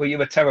like, "Well, you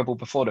were terrible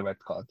before the red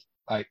card.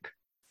 Like,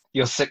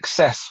 your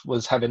success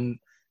was having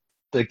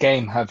the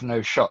game have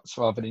no shots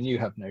rather than you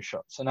have no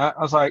shots." And I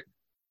was like,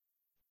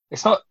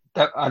 it's not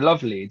that I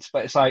love Leeds,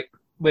 but it's like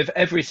with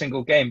every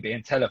single game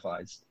being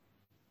televised,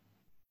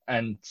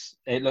 and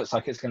it looks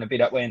like it's going to be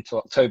that way into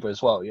October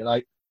as well. You're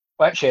like,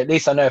 Well, actually, at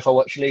least I know if I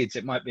watch Leeds,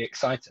 it might be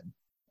exciting.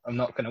 I'm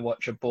not going to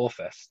watch a bore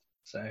fest.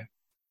 So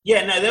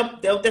Yeah, no,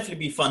 they'll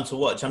definitely be fun to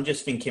watch. I'm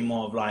just thinking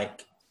more of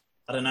like,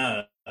 I don't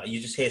know,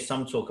 you just hear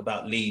some talk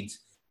about Leeds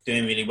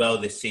doing really well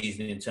this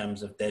season in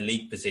terms of their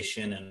league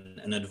position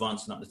and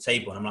advancing up the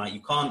table. And I'm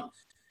like,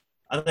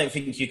 I don't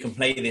think you can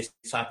play this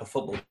type of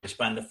football, this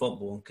brand of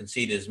football, and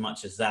concede as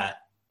much as that,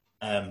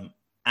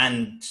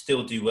 and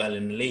still do well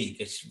in the league.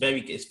 It's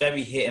very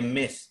hit and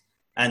miss.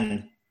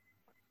 And,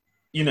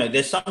 you know,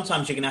 there's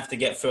sometimes you're going to have to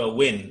get through a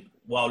win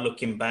while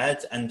looking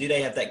bad. And do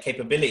they have that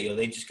capability? Or are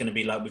they just going to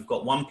be like, we've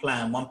got one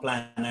plan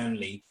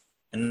only,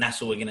 and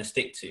that's all we're going to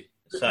stick to?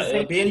 So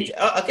it'll be,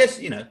 I guess,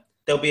 you know,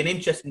 there'll be an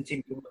interesting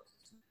team to watch.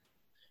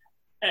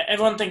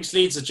 Everyone thinks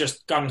Leeds are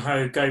just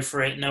gung-ho, go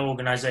for it, no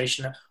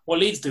organisation. What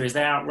Leeds do is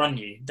they outrun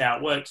you, they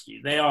outwork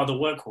you. They are the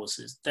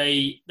workhorses.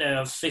 They're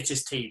the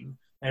fittest team.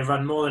 They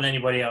run more than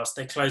anybody else.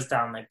 They close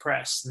down, they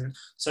press. And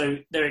so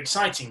they're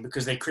exciting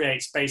because they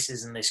create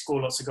spaces and they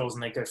score lots of goals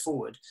and they go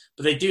forward.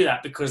 But they do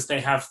that because they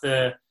have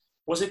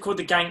what's it called?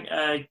 The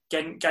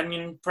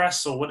Ganyan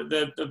press, or what?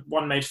 The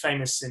one made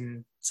famous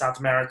in South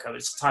America.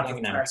 It's a type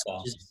of press.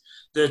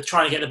 They're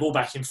trying to get the ball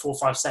back in 4 or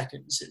 5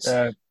 seconds. It's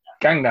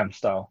Gangnam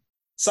Style.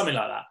 Something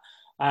like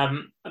that.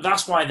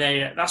 That's why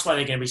they're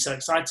going to be so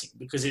exciting,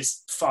 because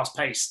it's fast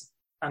paced,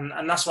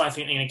 and that's why I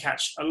think they're going to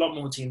catch a lot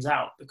more teams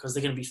out, because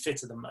they're going to be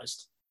fitter than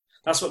most.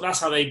 That's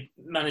how they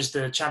managed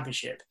the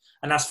championship,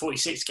 and that's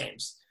 46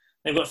 games.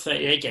 They've got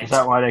 38 games. Is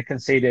that why they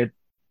conceded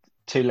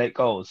 2 late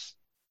goals?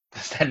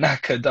 Because they're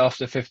knackered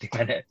after 50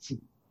 minutes.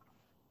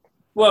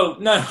 Well,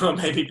 no,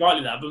 maybe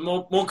partly that, but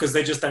more because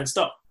they just don't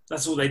stop.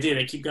 That's all they do.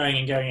 They keep going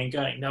and going and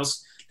going.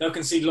 They'll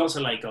concede lots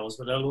of late goals,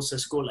 but they'll also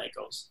score late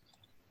goals.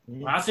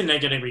 Yeah. I think they're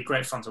going to be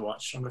great fun to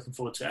watch. I'm looking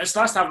forward to it. It's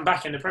nice to have them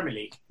back in the Premier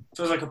League. It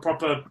feels like a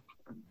proper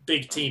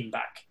big team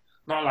back.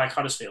 Not like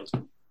Huddersfield.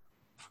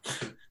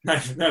 No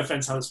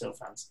offence, Huddersfield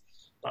fans.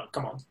 But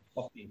come on.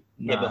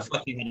 Yeah, but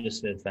fucking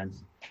Huddersfield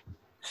fans.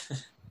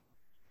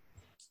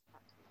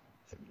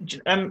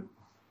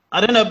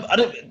 I don't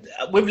know.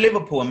 With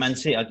Liverpool and Man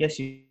City, I guess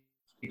you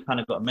kind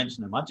of got to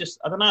mention them. I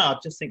don't know. I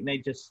just think they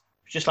just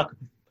like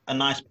a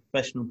nice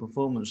professional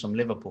performance from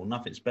Liverpool.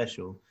 Nothing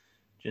special.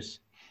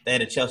 Just... They're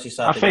the Chelsea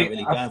side that weren't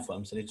really going for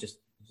them, so they just...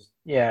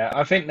 Yeah,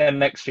 I think the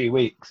next few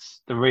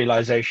weeks, the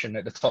realisation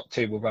that the top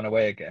 2 will run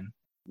away again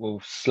will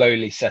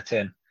slowly set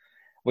in.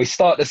 We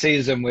start the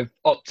season with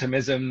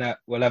optimism that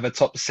we'll have a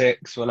top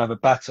 6, we'll have a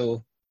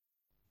battle,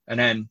 and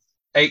then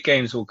 8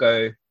 games will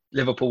go,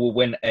 Liverpool will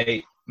win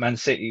 8, Man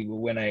City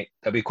will win 8.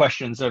 There'll be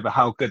questions over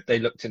how good they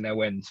looked in their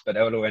wins, but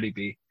there'll already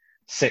be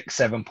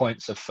 6-7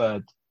 points of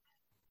third.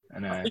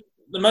 And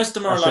the most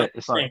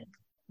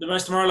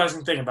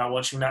demoralising thing about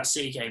watching that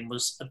City game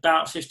was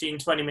about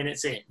 15-20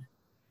 minutes in.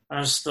 And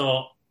I just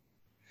thought,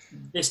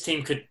 this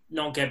team could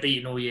not get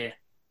beaten all year.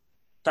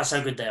 That's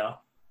how good they are.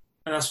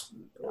 And that's...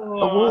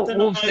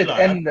 Wolves did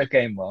end the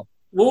game well.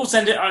 Wolves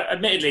ended...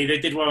 Admittedly, they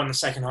did well in the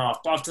second half.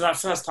 But after that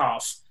first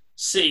half,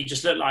 City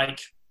just looked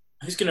like,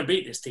 who's going to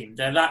beat this team?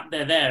 They're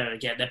there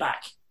again. They're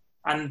back.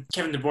 And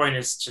Kevin De Bruyne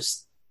is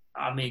just...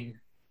 I mean,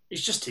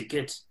 he's just too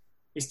good.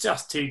 He's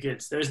just too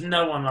good. There is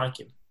no one like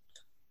him.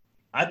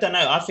 I don't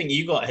know. I think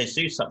you got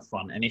Jesus up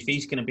front, and if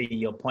he's going to be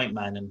your point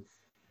man, and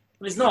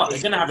he's not. They're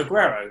going to have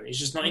Aguero. He's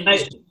just not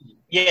interested.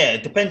 Yeah,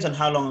 it depends on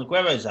how long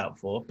Aguero's out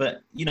for.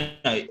 But you know,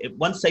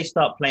 once they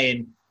start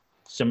playing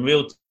some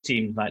real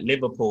teams like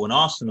Liverpool and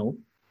Arsenal,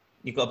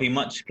 you've got to be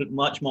much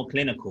more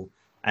clinical.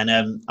 And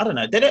I don't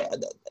know.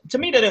 To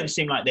me, they don't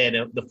seem like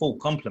they're the full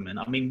complement.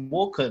 I mean,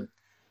 Walker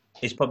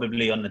is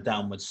probably on the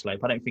downward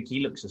slope. I don't think he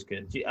looks as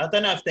good. I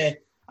don't know if they're.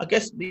 I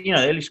guess, you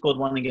know, they only scored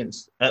one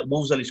against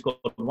Wolves. Only scored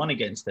one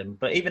against them,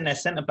 but even their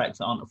centre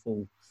backs aren't a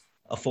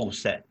full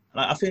set.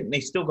 Like, I think they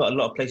still got a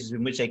lot of places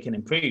in which they can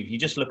improve. You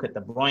just look at De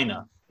Bruyne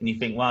and you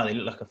think, wow, they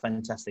look like a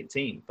fantastic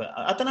team. But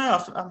I don't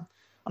know.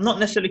 I'm not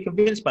necessarily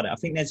convinced by that. I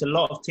think there's a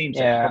lot of teams.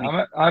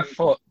 Yeah, I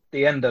thought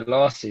the end of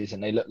last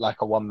season they looked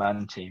like a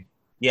one-man team.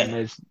 Yeah, and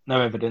there's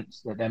no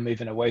evidence that they're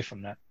moving away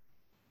from that.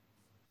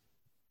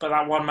 But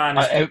that one man,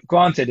 is...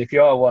 granted, if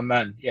you are one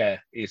man, yeah,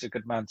 he's a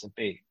good man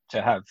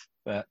to have,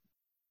 but.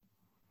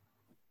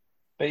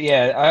 But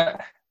yeah,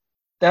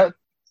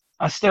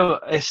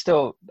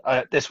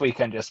 this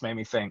weekend just made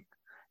me think,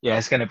 yeah,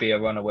 it's going to be a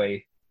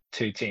runaway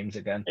 2 teams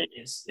again. It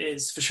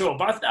is for sure.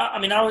 But I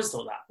mean, I always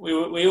thought that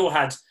we all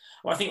had.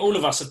 Well, I think all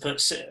of us have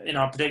put in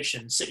our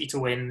prediction City to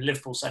win,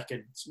 Liverpool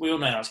second. We all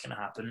know that's going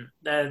to happen.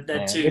 They're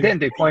 2. We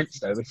didn't do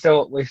points though.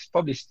 We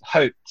probably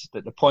hoped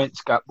that the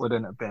points gap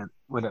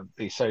wouldn't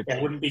be so big. Yeah,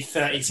 it wouldn't be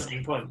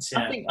 30-something points.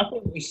 Yeah, I think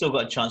we still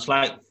got a chance.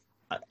 Like.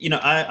 You know,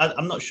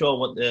 I'm not sure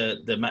what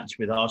the match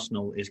with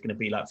Arsenal is going to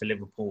be like for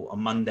Liverpool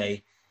on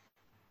Monday.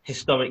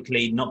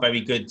 Historically, not very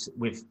good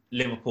with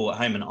Liverpool at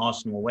home and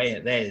Arsenal away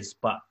at theirs.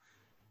 But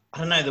I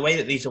don't know, the way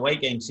that these away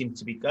games seem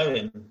to be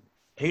going,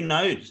 who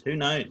knows?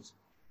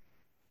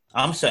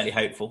 I'm certainly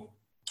hopeful.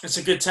 It's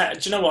a good time.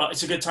 Do you know what?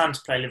 It's a good time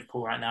to play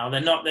Liverpool right now.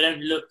 They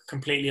don't look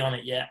completely on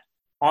it yet.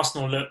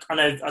 Arsenal look. I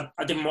know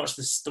I didn't watch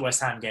the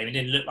West Ham game. It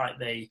didn't look like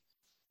they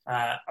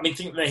I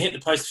think they hit the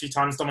post a few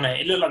times,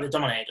 dominated. It looked like they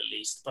dominated at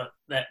least, but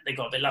they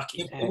got a bit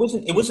lucky. It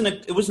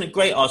wasn't a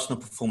great Arsenal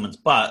performance,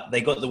 but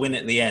they got the win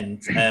at the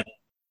end.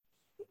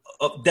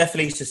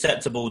 Definitely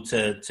susceptible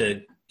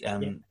to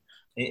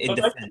in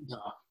defence.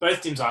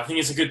 Both teams are. I think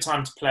it's a good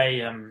time to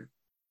play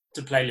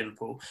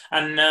Liverpool.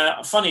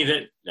 And funny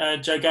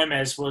that Joe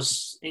Gomez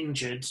was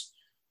injured,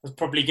 was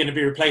probably going to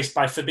be replaced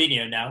by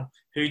Fabinho now,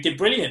 who did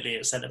brilliantly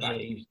at centre back.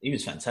 Yeah, he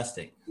was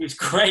fantastic. He was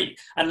great,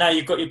 and now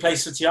you've got your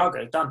place for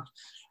Thiago done.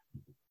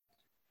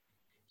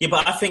 Yeah,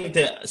 but I think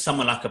that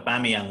someone like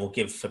Aubameyang will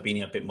give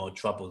Fabinho a bit more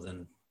trouble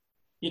than.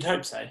 You'd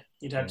hope so.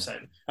 So.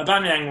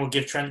 Aubameyang will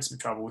give Trent some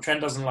trouble. Trent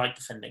doesn't like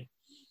defending.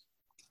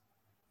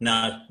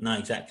 No,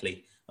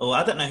 exactly. Oh,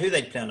 I don't know who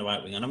they'd play on the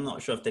right wing, and I'm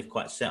not sure if they've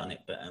quite set on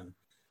it, but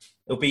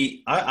it'll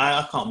be.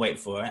 I can't wait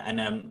for it,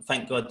 and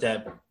thank God,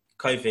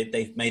 COVID,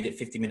 they've made it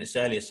 50 minutes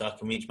earlier, so I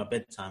can reach my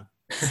bedtime.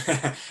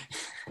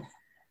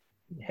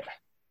 Yeah.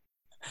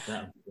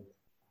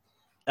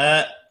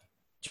 Do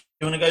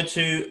you want to go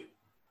to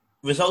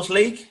Results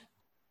League?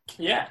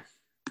 Yeah.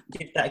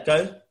 Give that a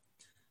go.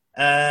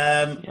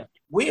 Yeah.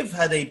 We have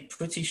had a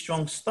pretty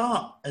strong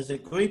start as a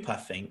group, I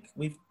think.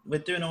 We're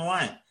doing all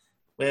right.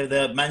 We're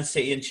the Man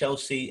City and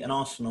Chelsea and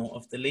Arsenal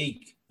of the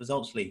league,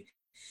 Results League.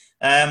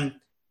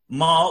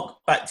 Mark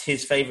backed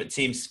his favourite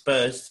team,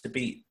 Spurs, to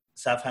beat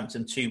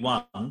Southampton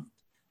 2-1.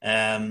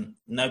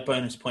 No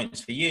bonus points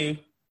for you.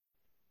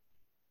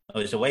 Oh,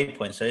 it's away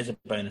point, so there's a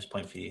bonus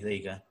point for you. There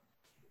you go.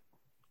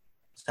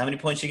 So how many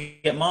points you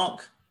get,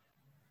 Mark?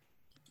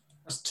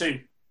 That's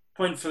 2.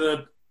 Point for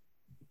the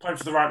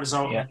right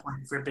result, yeah. And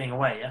point for it being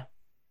away, yeah?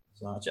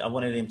 So I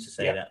wanted him to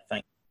say that.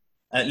 Thank you.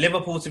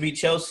 Liverpool to beat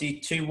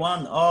Chelsea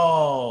 2-1.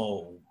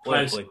 Oh,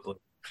 boy.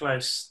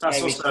 Close.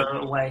 That's also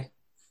away.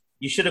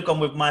 You should have gone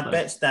with my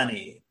bets,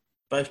 Danny.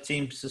 Both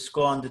teams to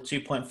score under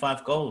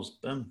 2.5 goals.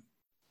 Boom.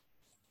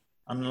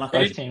 Unlucky.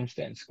 Both teams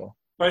didn't score.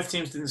 Both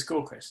teams didn't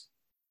score, Chris.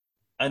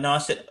 No, I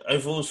said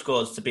overall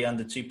scores to be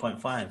under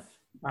 2.5.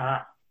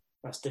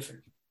 That's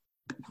different.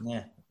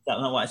 Yeah.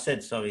 That's not what I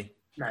said, sorry.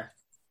 No.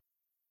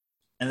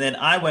 And then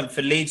I went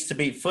for Leeds to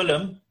beat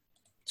Fulham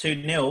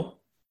 2-0.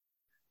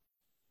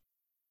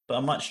 But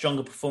a much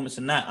stronger performance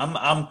than that.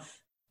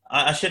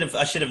 I should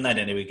have known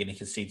that they were going to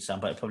concede some,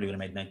 but it probably would have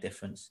made no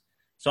difference.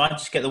 So I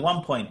just get the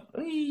 1 point.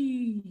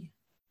 Whee!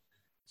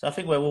 So I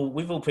think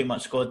we've all pretty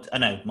much scored. I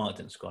know Mark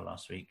didn't score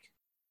last week.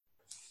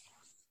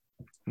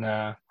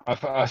 No,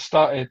 I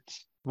started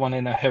one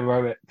in a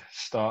heroic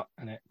start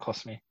and it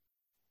cost me.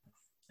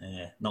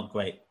 Yeah, not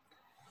great.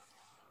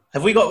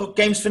 Have we got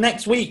games for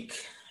next week?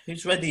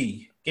 Who's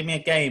ready? Give me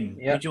a game.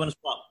 Yeah. Who do you want to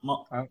start?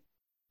 Mark?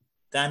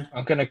 Dan?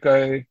 I'm going to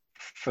go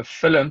for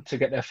Fulham to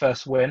get their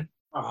first win.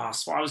 Oh,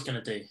 that's what I was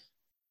going to do.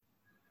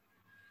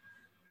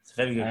 It's a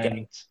very good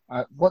game.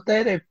 What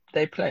day are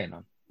they playing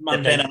on?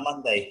 Monday. They're playing on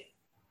Monday.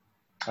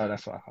 Oh,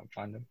 that's why I can't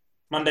find them.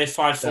 Monday,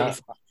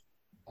 5:45.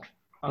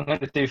 I'm going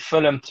to do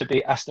Fulham to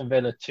beat Aston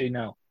Villa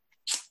 2-0.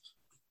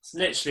 It's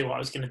literally what I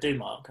was going to do,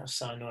 Mark. That's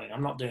so annoying.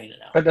 I'm not doing it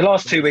now. But the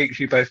last 2 weeks,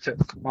 you both took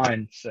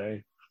mine, so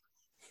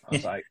I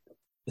was like...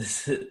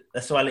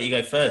 That's why I let you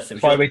go first.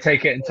 That's why we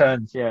take it in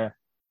turns, yeah.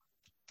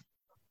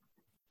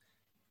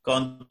 Go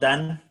on,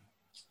 Dan.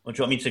 Or do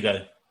you want me to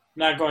go?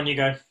 No, go on, you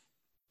go.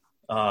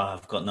 Oh,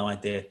 I've got no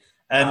idea.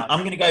 I'm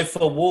going to go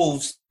for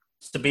Wolves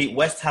to beat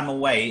West Ham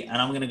away,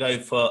 and I'm going to go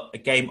for a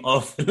game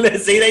of...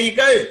 Let's see, there you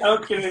go.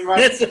 Okay,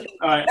 right.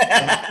 All right.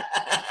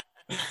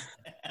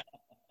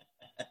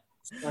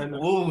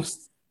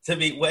 Wolves to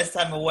beat West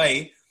Ham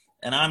away,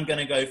 and I'm going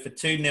to go for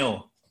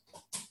 2-0.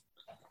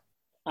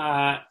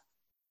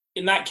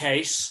 In that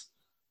case,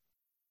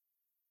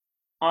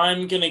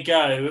 I'm going to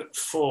go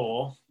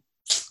for...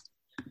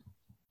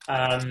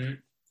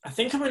 I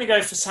think I'm going to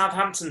go for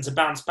Southampton to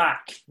bounce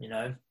back,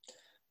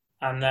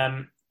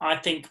 And I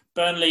think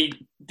Burnley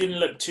didn't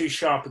look too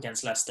sharp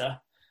against Leicester.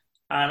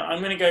 And I'm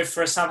going to go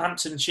for a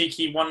Southampton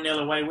cheeky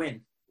 1-0 away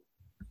win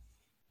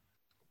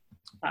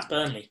at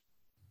Burnley.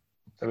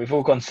 So we've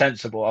all gone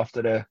sensible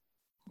after the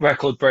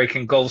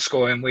record-breaking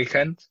goal-scoring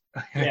weekend.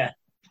 Yeah,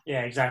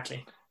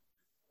 exactly.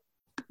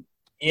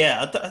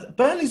 Yeah,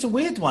 Burnley's a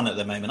weird one at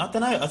the moment. I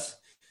don't know.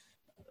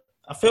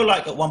 I feel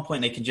like at one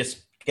point they can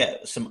just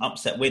get some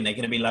upset win. They're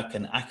going to be like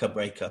an Aka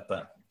breaker,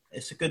 but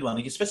it's a good one,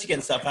 especially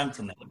against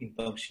Southampton. They're looking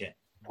dog shit.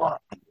 Well,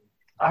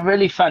 I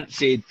really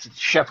fancied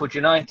Sheffield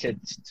United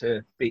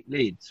to beat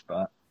Leeds,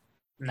 but...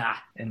 Nah,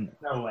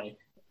 no way.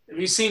 Have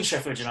you seen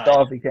Sheffield United?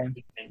 Derby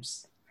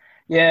games.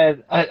 Yeah,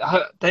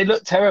 they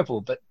look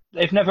terrible, but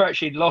they've never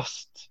actually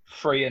lost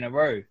 3 in a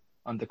row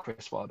under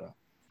Chris Wilder.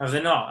 Have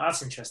they not?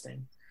 That's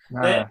interesting.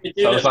 No. They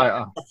do So I look was like,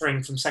 oh.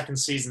 suffering from second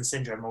season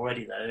syndrome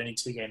already, though. Only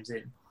 2 games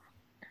in.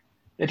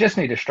 They just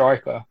need a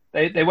striker.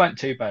 They weren't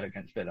too bad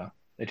against Villa.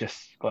 They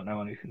just got no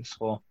one who can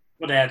score.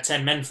 Well, they had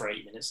 10 men for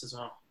 8 minutes as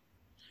well.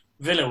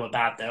 Villa were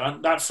bad, though.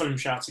 That Fulham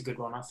shout's a good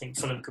one. I think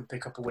Fulham could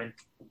pick up a win.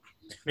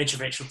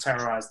 Mitrovic will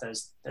terrorise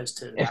those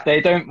two. If they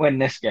don't win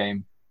this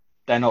game,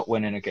 they're not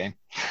winning a game.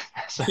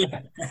 So.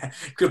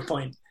 Good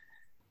point.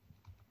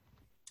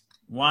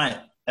 Right.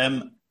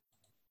 I'm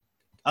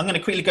going to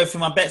quickly go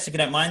through my bets, if you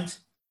don't mind.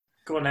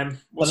 Go on, then. Well,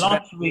 What's the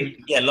last bet?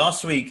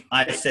 week,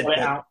 I said Get it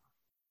that. out.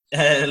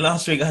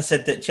 Last week I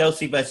said that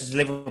Chelsea versus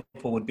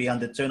Liverpool would be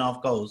under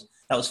 2.5 goals.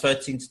 That was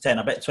 13-10.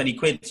 I bet 20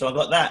 quid, so I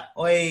got that.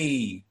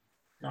 Oi!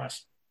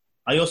 Nice.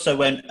 I also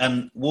went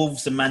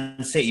Wolves and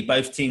Man City,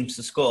 both teams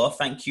to score.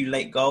 Thank you,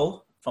 late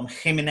goal from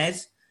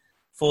Jimenez,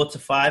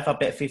 4-5. I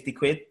bet 50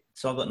 quid,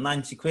 so I got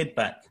 90 quid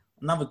back.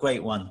 Another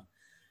great one.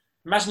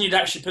 Imagine you'd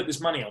actually put this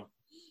money on.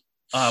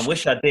 I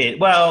wish I did.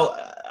 Well,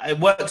 it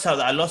works out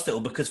that I lost it all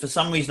because for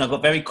some reason I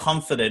got very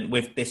confident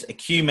with this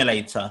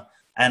accumulator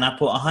and I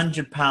put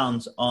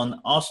 £100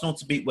 on Arsenal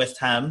to beat West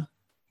Ham.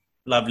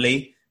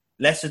 Lovely.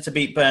 Leicester to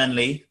beat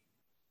Burnley.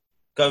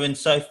 Going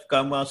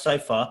well so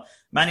far.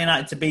 Man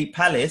United to beat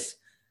Palace.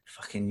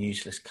 Fucking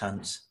useless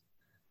cunts.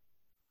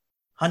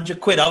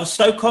 100 quid. I was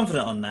so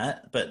confident on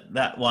that, but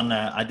that one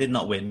I did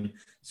not win.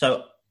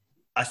 So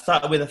I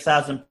started with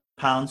 £1,000.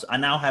 I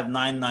now have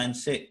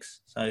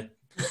 996. So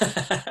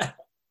there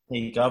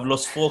you go. I've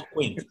lost 4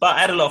 quid, but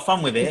I had a lot of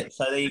fun with it.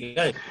 So there you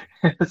go.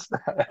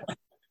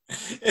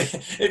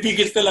 If you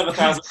could still have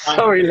 £1,000,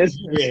 Sorry,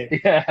 listeners.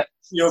 Yeah,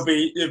 you'll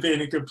be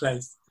in a good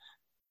place.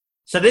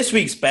 So this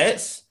week's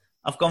bets,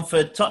 I've gone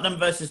for Tottenham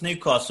versus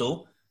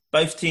Newcastle.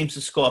 Both teams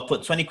to score. I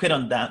put 20 quid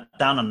on down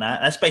on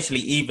that. That's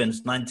basically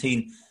evens,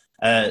 19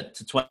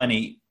 to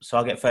 20. So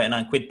I'll get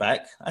 39 quid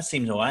back. That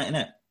seems all right, isn't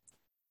it?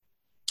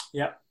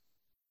 Yeah.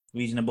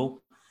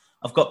 Reasonable.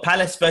 I've got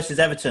Palace versus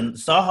Everton.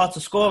 Zaha to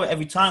score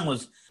every time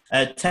was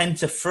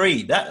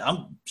 10-3. That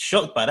I'm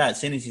shocked by that,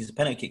 seeing as he's a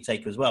penalty kick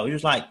taker as well. He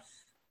was like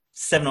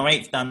 7th or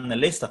 8th down the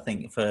list, I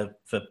think, for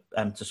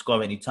to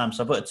score any time.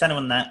 So I put a 10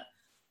 on that.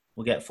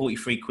 We'll get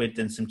 43 quid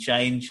and some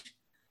change.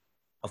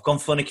 I've gone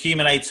for an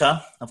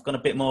accumulator. I've gone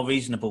a bit more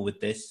reasonable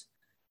with this.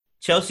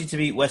 Chelsea to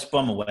beat West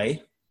Brom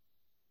away.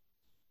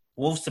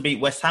 Wolves to beat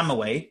West Ham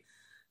away.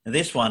 And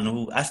this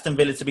one, Aston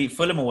Villa to beat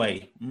Fulham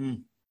away.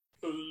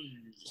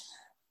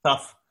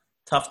 Tough.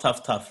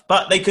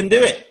 But they can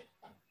do it.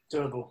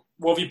 Doable.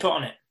 What have you put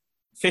on it?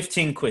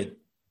 15 quid.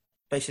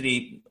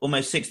 Basically,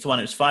 almost 6-1.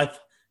 It was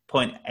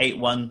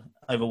 5.81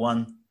 over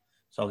 1.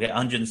 So I'll get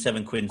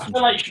 107 quid. I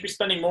feel like you should be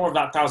spending more of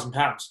that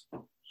 £1,000.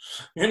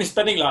 You're only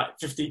spending like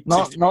 50.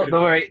 not 60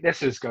 the way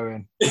this is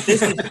going.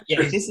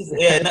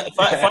 If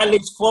I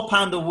lose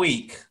 £4 a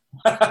week,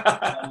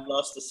 I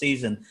lost the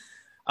season.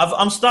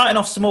 I'm starting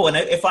off small, and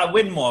if I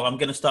win more, I'm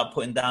going to start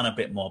putting down a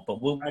bit more.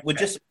 But we're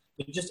just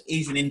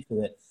easing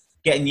into it,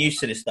 getting used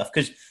to this stuff.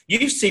 Because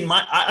you've seen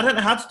I don't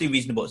know how to do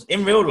reasonable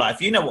in real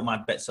life. You know what my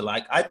bets are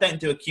like. I don't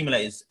do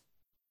accumulators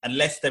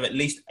unless they're at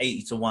least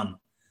 80-1.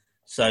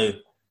 So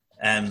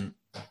I'm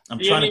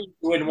trying to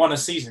win one a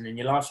season, and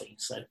you're laughing.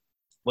 So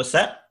what's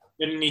that?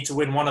 You only need to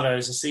win one of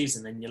those a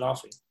season, and you're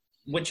laughing.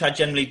 Which I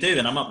generally do,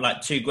 and I'm up like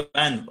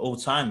 £2,000 all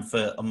time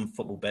for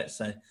football bets.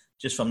 So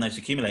just from those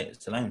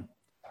accumulators alone.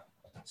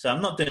 So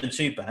I'm not doing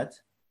too bad.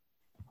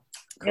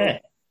 Cool. Yeah.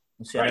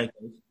 We'll see how it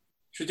goes.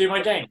 Should we do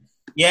my game?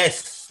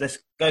 Yes, let's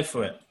go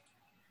for it.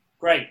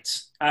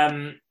 Great.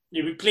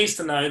 You'll be pleased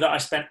to know that I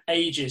spent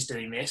ages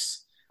doing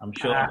this. I'm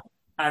sure.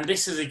 And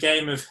this is a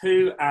game of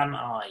Who Am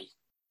I?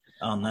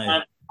 Oh,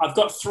 no. I've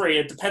got 3.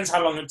 It depends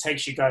how long it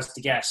takes you guys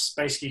to guess.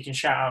 Basically, you can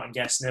shout out and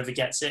guess, and whoever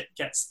gets it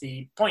gets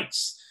the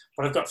points.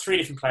 But I've got 3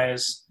 different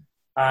players,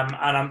 and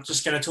I'm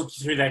just going to talk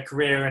you through their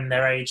career and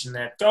their age and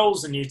their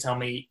goals, and you tell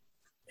me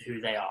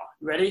who they are.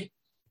 Ready?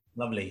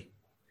 Lovely.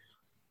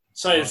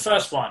 So the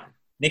first one.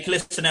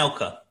 Nicholas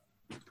Anelka.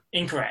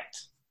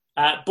 Incorrect.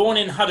 Born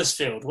in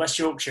Huddersfield, West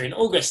Yorkshire, in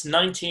August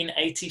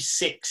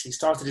 1986. He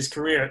started his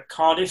career at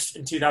Cardiff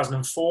in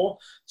 2004,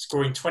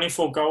 scoring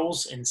 24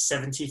 goals in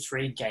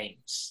 73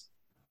 games.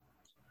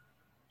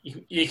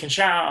 You can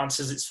shout out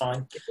answers, it's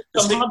fine.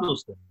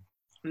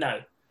 No.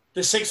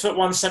 The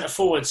 6'1"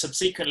 centre-forward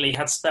subsequently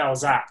had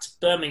spells at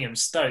Birmingham,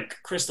 Stoke,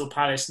 Crystal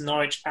Palace,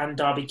 Norwich and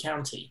Derby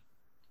County.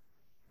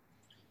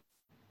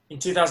 In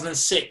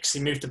 2006, he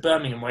moved to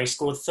Birmingham, where he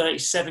scored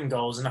 37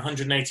 goals in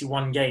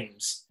 181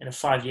 games in a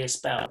 5-year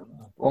spell.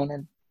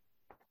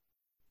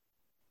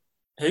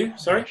 Who?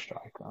 Sorry?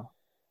 Striker.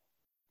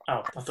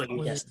 Oh, I thought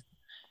you guessed.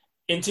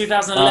 In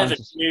 2011,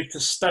 he moved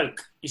to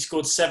Stoke. He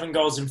scored 7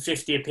 goals in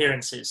 50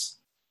 appearances.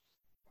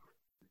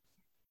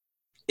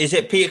 Is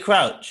it Peter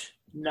Crouch?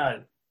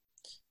 No.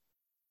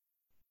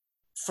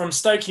 From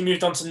Stoke, he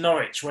moved on to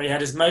Norwich, where he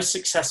had his most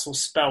successful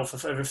spell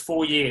for over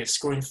 4 years,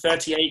 scoring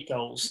 38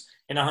 goals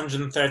in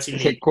 130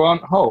 leagues. Is it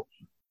Grant Holt?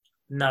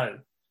 No.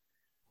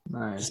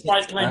 No.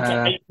 Despite playing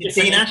for 8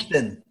 different... Dean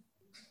Ashton?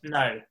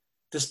 No.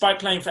 Despite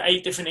playing for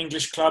 8 different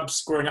English clubs,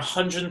 scoring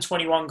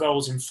 121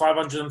 goals in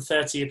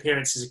 530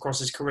 appearances across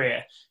his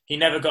career, he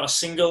never got a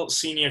single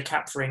senior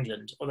cap for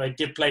England, although he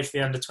did play for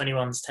the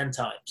under-21s 10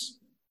 times.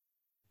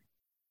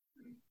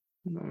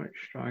 Norwich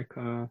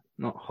striker,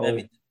 not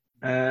Holt.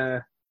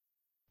 All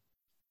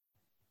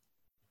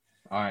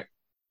right.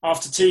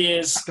 After 2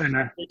 years,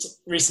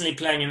 recently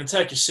playing in the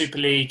Turkish Super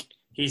League,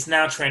 he's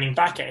now training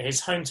back at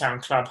his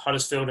hometown club,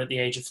 Huddersfield, at the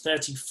age of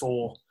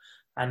 34,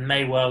 and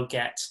may well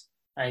get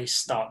a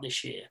start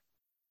this year.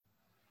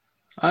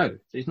 Oh, so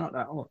he's not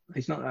that old.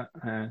 He's not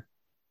that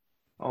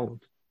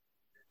old.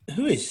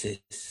 Who is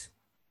this?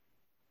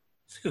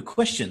 It's a good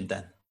question,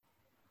 Dan.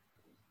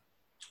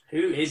 Who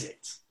is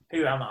it?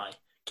 Who am I?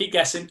 Keep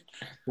guessing.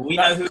 Well, we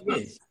know who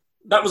he is.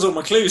 That was all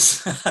my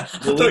clues.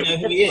 Well, we know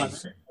who he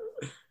is.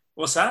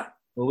 What's that?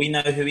 Well, we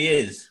know who he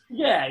is.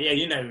 Yeah,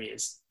 you know who he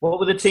is.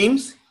 What were the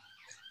teams?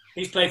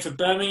 He's played for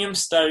Birmingham,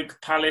 Stoke,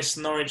 Palace,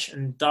 Norwich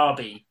and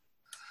Derby.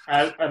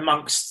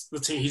 Amongst the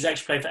two, he's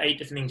actually played for 8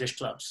 different English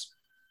clubs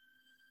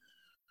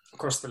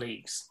across the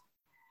leagues.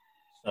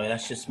 So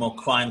that's just more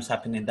crimes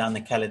happening down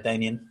the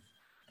Caledonian.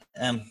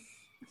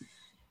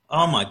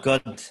 Oh my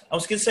God! I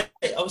was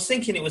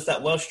thinking it was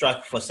that Welsh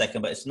striker for a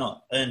second, but it's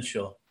not.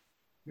 Earnshaw.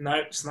 No,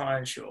 it's not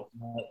Earnshaw.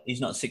 No,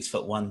 he's not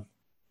 6'1".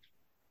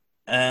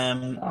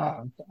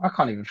 I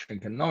can't even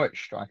think of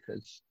Norwich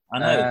strikers. I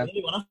know. The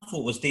only one I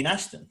thought was Dean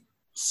Ashton.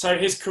 So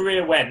his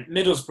career went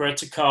Middlesbrough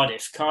to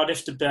Cardiff,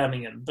 Cardiff to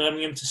Birmingham,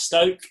 Birmingham to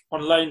Stoke,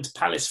 on loan to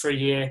Palace for a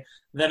year,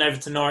 then over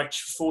to Norwich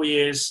for 4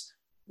 years.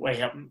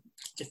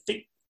 Did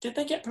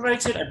they get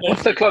promoted?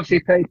 What's the clubs he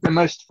paid the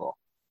most for?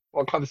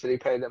 What clubs did he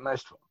pay the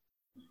most for?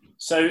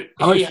 So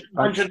he had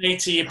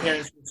 180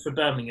 appearances for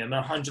Birmingham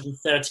and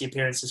 130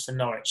 appearances for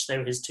Norwich. They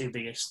were his 2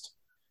 biggest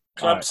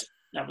clubs.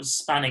 Right. That was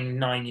spanning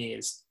 9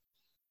 years.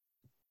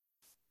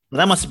 Well,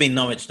 that must have been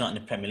Norwich, not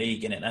in the Premier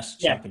League, innit? That's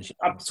Championship.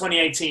 Up to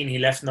 2018, he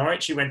left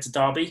Norwich. He went to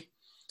Derby.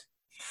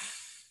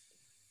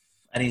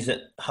 And he's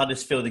at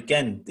Huddersfield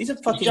again. These are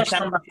fucking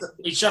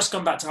He's just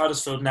gone back to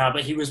Huddersfield now,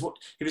 but he was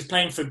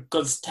playing for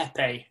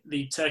Göztepe,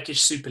 the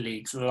Turkish Super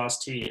League, for the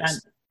last 2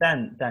 years.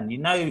 Dan,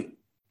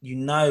 you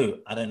know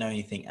I don't know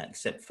anything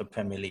except for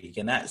Premier League,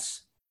 and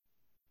that's...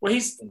 Well, he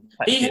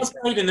has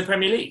played in the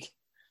Premier League.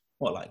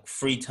 What, like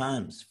 3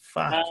 times?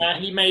 Fuck.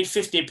 He made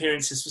 50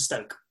 appearances for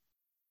Stoke.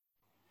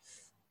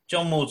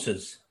 John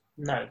Walters?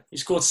 No, he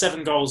scored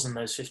 7 goals in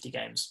those 50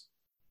 games.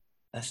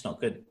 That's not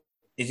good.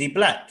 Is he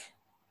black?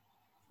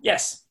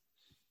 Yes.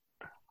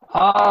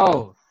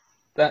 Oh,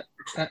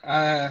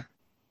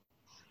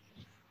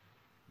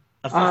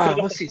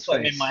 what's his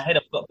face? In my head,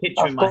 I've got a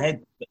picture in my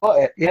head. Got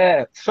it.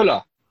 Yeah,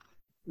 Fuller.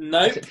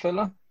 No. Is it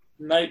Fuller?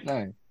 No.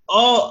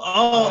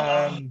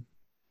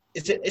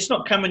 Is it? It's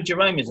not Cameron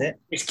Jerome, is it?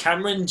 It's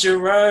Cameron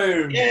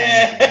Jerome.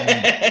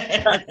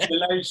 Yeah.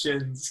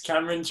 Congratulations,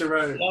 Cameron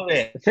Jerome. Love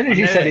it. As soon as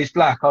you said he's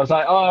black, I was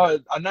like, oh,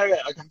 I know it.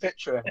 I can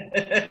picture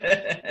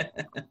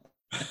it.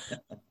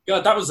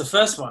 God, that was the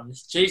first one.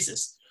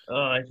 Jesus.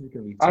 Oh, it's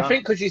gonna be tough. I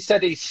think because you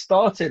said he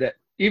started at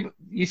you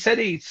said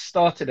he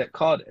started at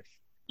Cardiff.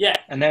 Yeah.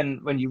 And then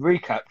when you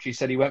recapped, you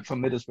said he went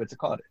from Middlesbrough to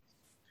Cardiff.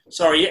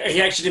 Sorry,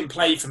 he actually didn't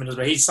play for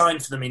Middlesbrough. He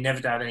signed for them. He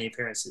never had any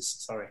appearances.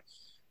 Sorry.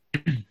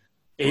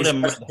 His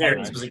first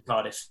appearance was in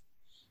Cardiff.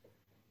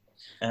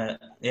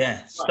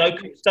 Yeah,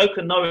 Stoke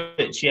and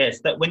Norwich. Yes,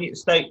 when you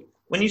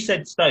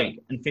said Stoke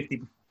and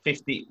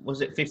 50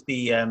 was it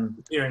 50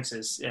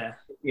 appearances? Yeah,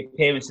 50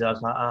 appearances. I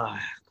was like,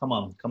 come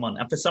on.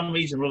 And for some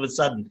reason, all of a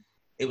sudden,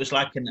 it was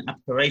like an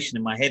apparition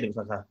in my head. It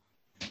was like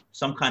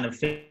some kind of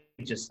thing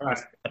just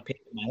appeared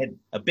in my head.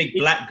 A big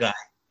black guy.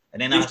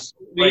 And then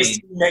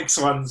these next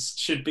ones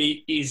should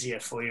be easier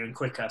for you and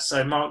quicker.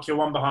 So, Mark, you're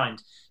one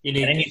behind. And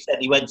then you said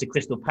he went to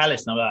Crystal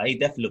Palace, and I'm like, he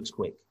definitely looks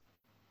quick.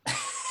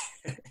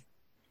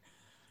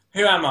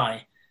 Who am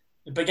I?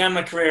 I began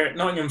my career at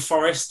Nottingham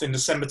Forest in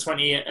December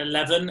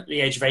 2011 at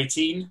the age of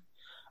 18.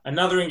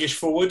 Another English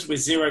forward with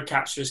 0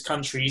 caps for his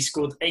country. He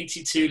scored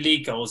 82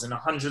 league goals in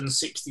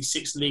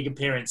 166 league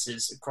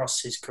appearances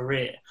across his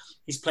career.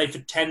 He's played for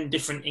 10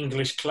 different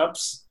English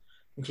clubs,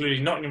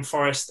 including Nottingham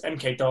Forest,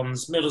 MK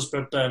Dons,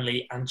 Middlesbrough,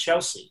 Burnley and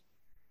Chelsea.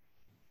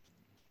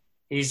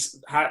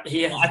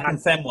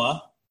 Fenwa.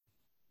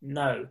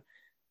 No.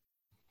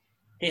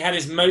 He had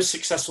his most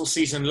successful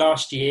season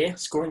last year,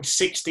 scoring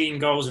 16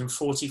 goals in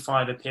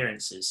 45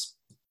 appearances.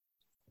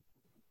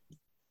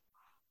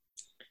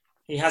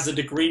 He has a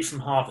degree from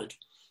Harvard.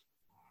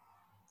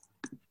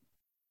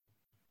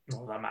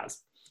 Not that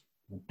matters.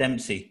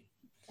 Dempsey.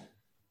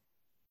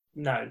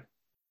 No.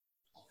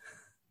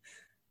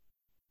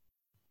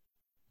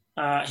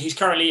 He's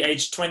currently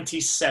aged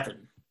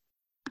 27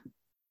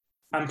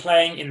 and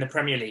playing in the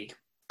Premier League.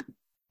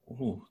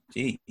 Oh,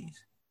 jeez.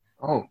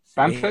 Oh,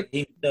 Bamford?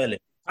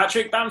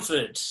 Patrick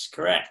Bamford,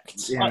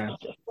 correct. Yeah.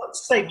 What to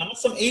say, man?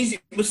 That's easy.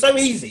 It was so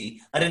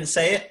easy, I didn't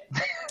say it.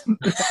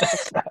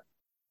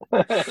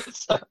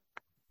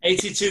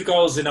 82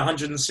 goals in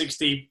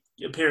 160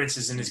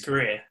 appearances in his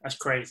career. That's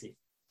crazy.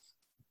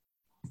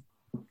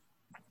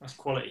 That's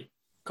quality.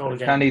 Goal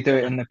again. Can he do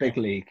it in the big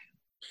league?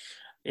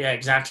 Yeah,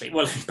 exactly.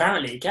 Well,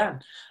 apparently he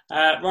can.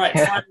 Right,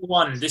 final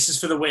one. This is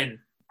for the win.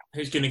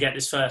 Who's going to get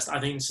this first? I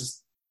think this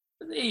is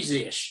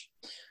easy-ish.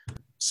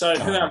 So,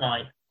 who am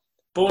I?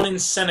 Born in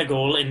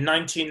Senegal in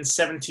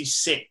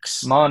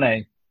 1976.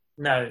 Mane.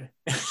 No,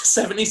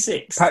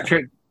 76.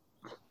 Patrick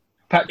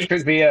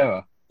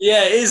Vieira.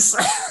 Yeah, it is.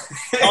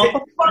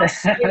 Oh,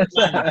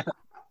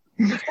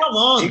 come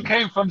on. He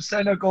came from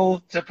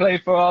Senegal to play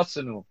for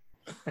Arsenal.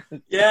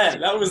 Yeah,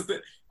 that was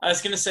I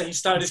was going to say he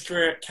started his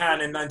career at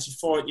Cannes in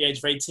 94 at the age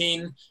of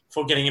 18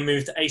 before getting a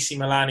move to AC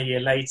Milan a year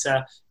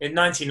later. In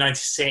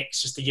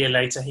 1996, just a year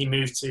later, he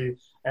moved to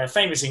a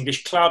famous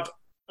English club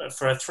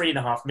for a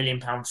 £3.5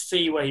 million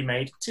fee, where he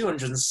made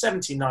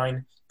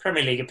 279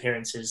 Premier League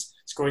appearances,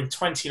 scoring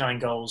 29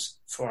 goals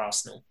for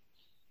Arsenal.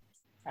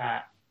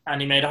 And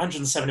he made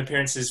 107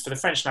 appearances for the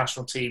French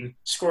national team,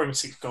 scoring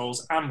 6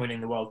 goals and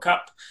winning the World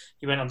Cup.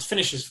 He went on to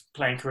finish his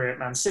playing career at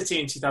Man City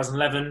in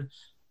 2011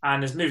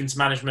 and has moved into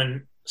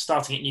management,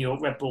 starting at New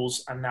York Red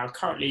Bulls and now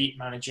currently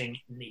managing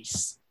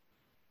Nice.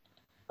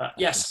 But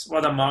yes,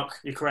 well done, Mark.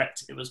 You're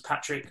correct. It was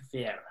Patrick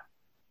Vieira.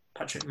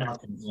 Patrick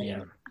Martin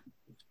Vieira.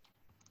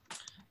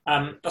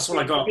 That's all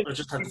I got. I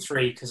just had the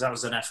 3 because that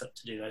was an effort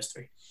to do those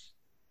 3.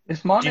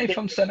 Is Mane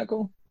from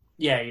Senegal?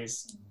 Yeah, he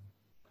is.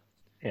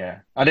 Yeah,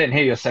 I didn't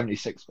hear your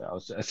 76, but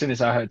as soon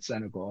as I heard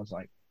Senegal, I was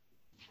like,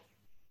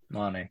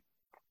 Mane.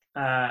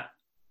 Right,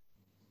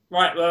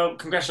 well,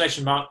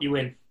 congratulations, Mark. You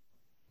win.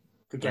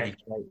 Good game.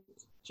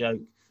 Joke.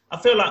 I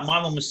feel like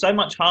my one was so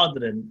much harder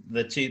than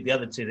the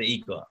other 2 that he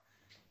got.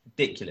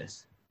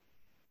 Ridiculous.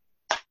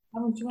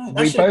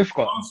 We both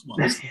got.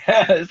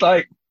 Yeah, it's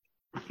like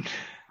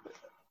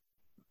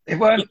they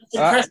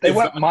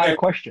weren't my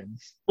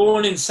questions.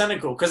 Born in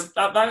Senegal, because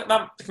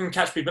that can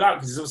catch people out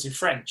because it's obviously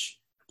French.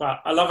 But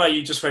I love how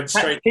you just went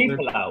straight. Catch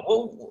people out.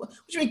 What do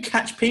you mean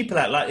catch people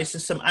out? Like it's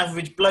just some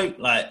average bloke.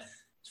 Like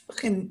it's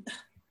fucking.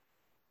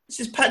 This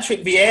is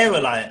Patrick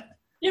Vieira. Like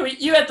yeah,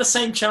 you had the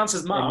same chance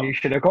as Mark. And you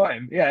should have got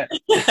him. Yeah.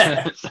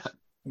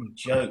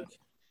 Joke.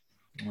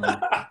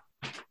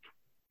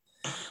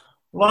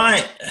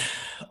 Right.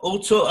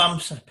 I'm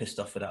so pissed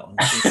off with that one.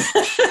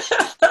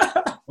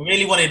 I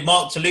really wanted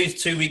Mark to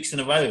lose 2 weeks in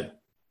a row.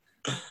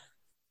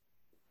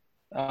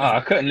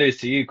 I couldn't lose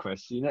to you,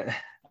 Chris. You know.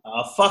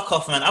 Oh, fuck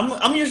off, man.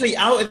 I'm usually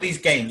out of these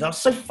games. I'm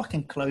so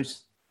fucking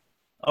close.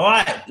 All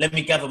right, let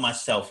me gather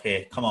myself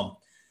here. Come on.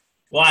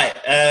 Right.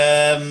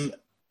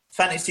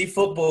 Fantasy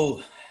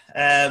football.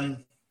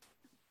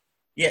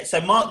 Yeah,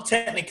 so Mark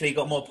technically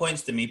got more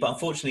points than me, but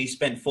unfortunately he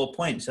spent 4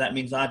 points. So that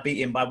means I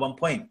beat him by 1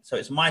 point. So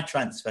it's my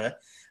transfer.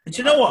 And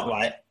do you know what,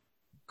 right?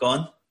 Go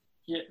on.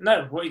 Yeah,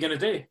 no, what are you going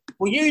to do?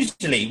 Well,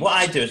 usually what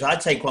I do is I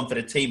take one for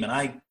the team and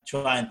I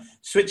try and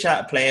switch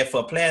out a player for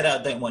a player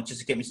that I don't want just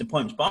to get me some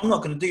points. But I'm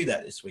not going to do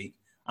that this week.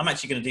 I'm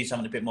actually going to do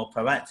something a bit more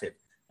proactive.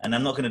 And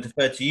I'm not going to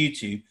defer to you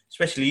two,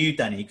 especially you,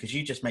 Danny, because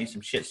you just made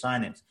some shit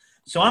signings.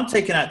 So I'm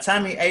taking out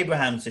Tammy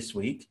Abrahams this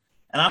week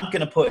and I'm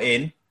going to put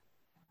in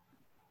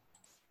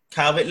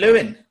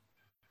Calvert-Lewin.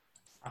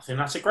 I think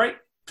that's a great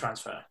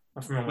transfer.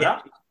 Nothing wrong with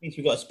that. It means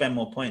we've got to spend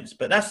more points.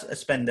 But that's a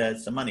spend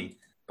some money.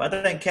 But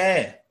I don't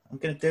care. I'm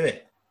going to do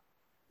it.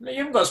 No, you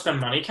haven't got to spend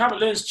money.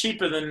 Calvert-Lewin's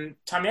cheaper than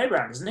Tammy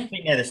Abraham, isn't he? I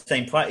think they're the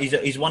same price.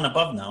 He's one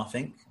above now, I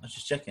think. I was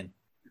just checking.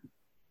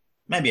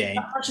 Maybe he ain't.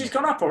 Actually, he's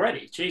gone up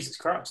already. Jesus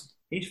Christ.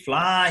 He's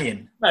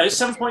flying. No, it's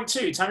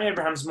 7.2. Tammy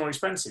Abraham's more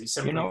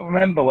expensive. You not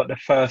remember what the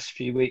first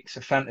few weeks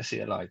of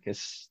fantasy are like. They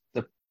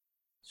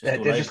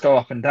just go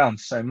up and down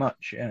so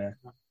much, yeah.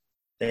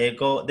 They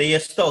go. They are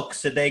stocks,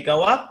 so they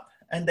go up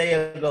and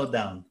they go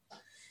down.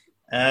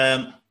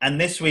 And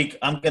this week,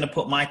 I'm going to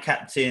put my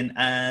captain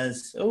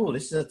as... Oh,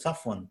 this is a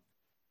tough one.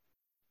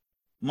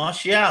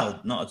 Martial,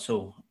 not at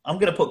all. I'm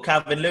going to put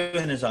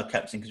Calvert-Lewin as our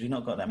captain because we've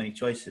not got that many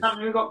choices.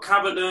 We've got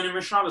Calvert-Lewin and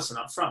Richarlison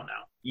up front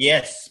now.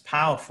 Yes,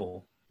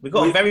 powerful. We've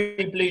got a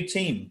very blue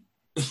team.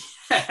 Do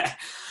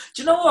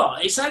you know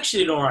what? It's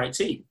actually an all right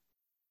team.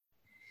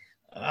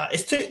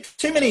 It's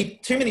too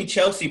many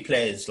Chelsea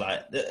players.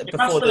 Like if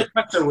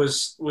Aspilicueta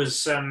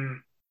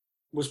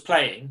was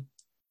playing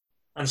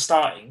and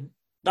starting,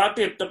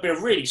 that'd be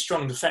a really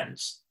strong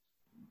defence.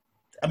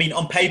 I mean,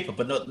 on paper,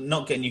 but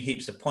not getting you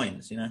heaps of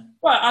points, you know?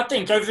 Well, I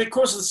think over the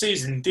course of the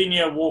season,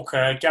 Digne,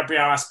 Walker,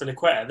 Gabriel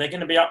Aspilicueta, they're going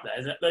to be up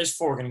there. Those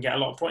 4 are going to get a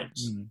lot of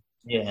points. Mm.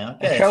 Yeah.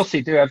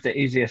 Chelsea do have the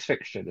easiest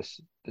fixture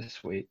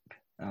this week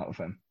out of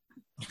them.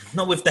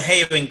 Not with De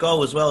Gea in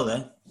goal as well,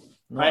 though.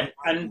 Right,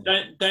 and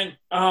don't.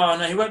 Oh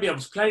no, he won't be able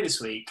to play this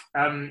week.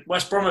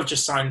 West Brom have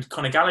just signed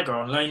Conor Gallagher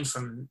on loan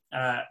from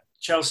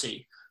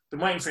Chelsea.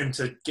 Been waiting for him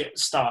to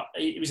start.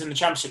 He was in the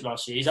Championship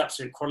last year. He's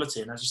absolute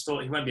quality, and I just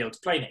thought he won't be able to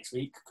play next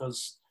week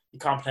because he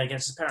can't play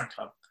against his parent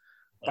club.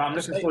 But I'm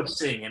looking forward to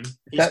seeing him.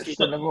 That's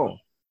still the rule.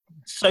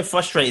 So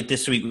frustrated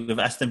this week with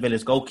Aston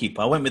Villa's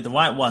goalkeeper. I went with the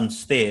right one,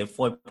 Steer,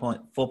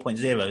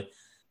 4.0,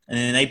 and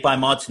then they buy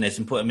Martinez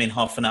and put him in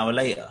half an hour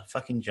later.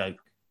 Fucking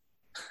joke.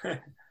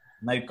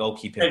 No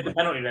goalkeeper. He paid the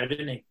penalty there,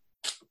 didn't he?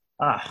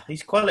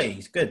 He's quality.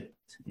 He's good.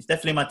 He's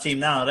definitely my team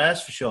now.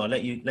 That's for sure. I'll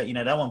let you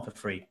know that one for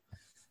free.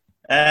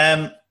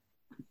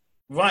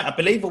 Right, I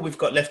believe all we've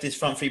got left is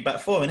front 3,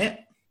 back 4, isn't it?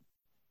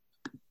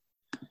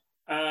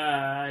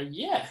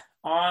 Yeah.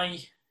 Why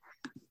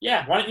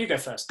don't you go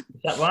first?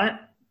 Is that right?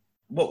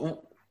 What? Are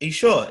you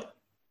sure?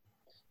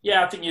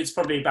 Yeah, I think it's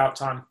probably about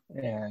time.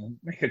 Yeah,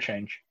 make a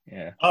change.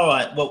 Yeah. All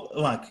right. Well,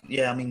 like,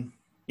 yeah. I mean,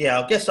 yeah.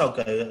 I guess I'll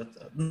go.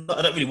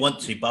 I don't really want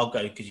to, but I'll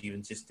go because you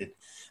insisted.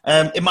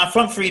 In my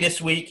front 3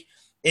 this week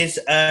is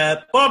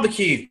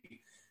barbecue,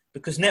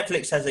 because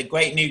Netflix has a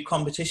great new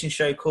competition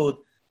show called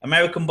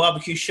American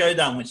Barbecue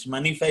Showdown, which is my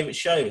new favorite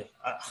show.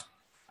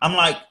 I'm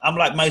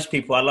like most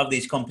people. I love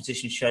these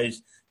competition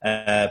shows.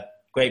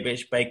 Great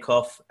British Bake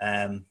Off,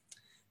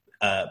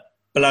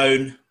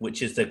 Blown,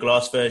 which is the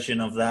glass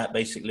version of that,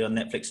 basically on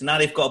Netflix. And now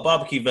they've got a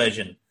barbecue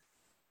version,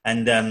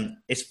 and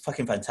it's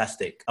fucking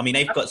fantastic. I mean,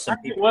 they've got some.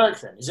 How does it work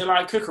then? Is it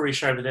like a cookery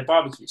show with their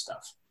barbecue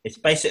stuff? It's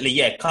basically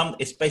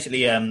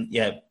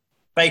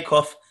Bake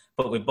Off,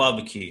 but with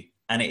barbecue,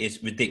 and it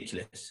is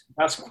ridiculous.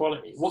 That's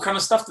quality. What kind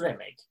of stuff do they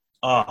make?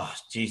 Oh,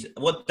 jeez.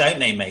 What don't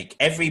they make?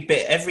 Every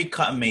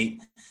cut of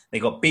meat. They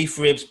got beef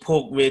ribs,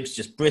 pork ribs,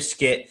 just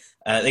brisket.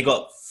 They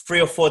got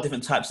 3 or 4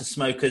 different types of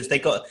smokers. They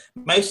got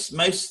most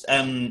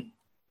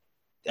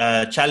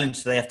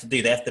challenges they have to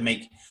do. They have to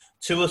make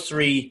 2 or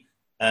 3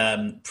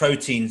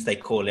 proteins, they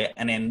call it,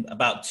 and then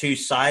about 2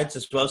 sides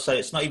as well. So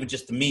it's not even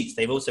just the meats.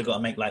 They've also got to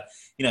make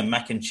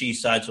mac and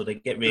cheese sides, or they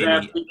get really. Do they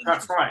have deep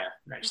fat fryer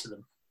next to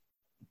them?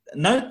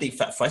 No deep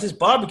fat fries. It's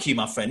barbecue,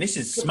 my friend. This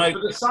is smoked.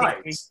 For the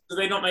sides, do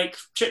they not make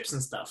chips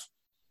and stuff?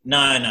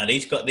 No.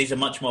 These are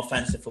much more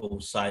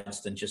fanciful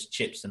sides than just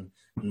chips and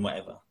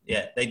whatever.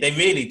 Yeah, they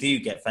really do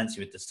get fancy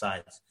with the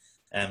sides.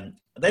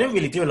 They don't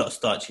really do a lot of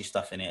starchy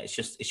stuff in it. It's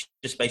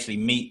just basically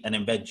meat and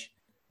then veg.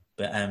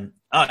 But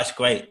it's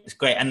great. It's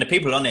great, and the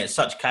people on it are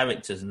such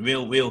characters and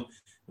real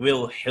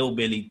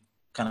hillbilly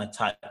kind of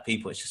type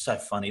people. It's just so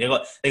funny.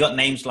 They got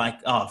names like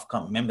I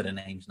can't remember the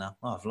names now.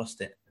 I've lost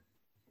it.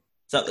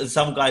 So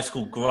some guy's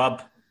called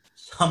Grub.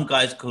 Some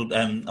guy's called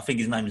I think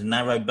his name is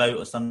Narrowboat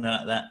or something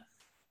like that.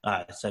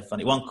 It's so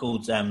funny. One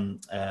called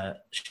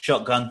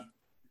Shotgun.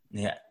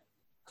 Yeah.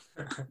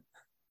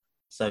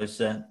 So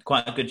it's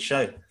quite a good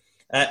show.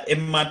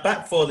 In my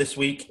back 4 this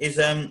week is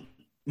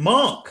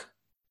Mark.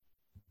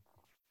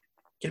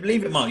 Can you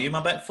believe it, Mark? You're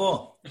my back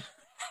 4.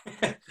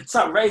 It's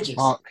outrageous.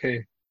 Mark who?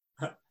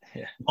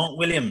 Yeah. Mark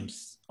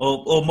Williams,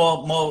 or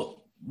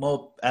more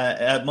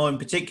in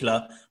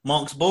particular,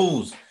 Mark's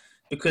balls,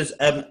 because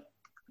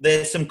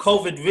there's some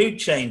COVID rule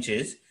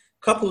changes.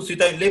 Couples who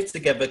don't live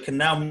together can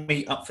now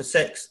meet up for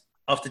sex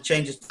after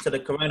changes to the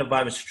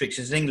coronavirus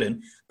restrictions in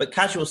England, but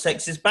casual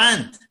sex is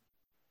banned.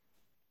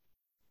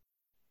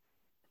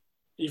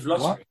 You've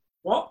lost What? me.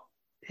 What?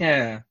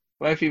 Yeah.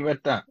 Where have you read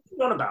that? What are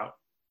you on about?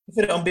 You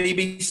put it on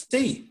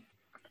BBC.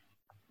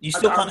 You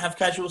still can't have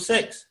casual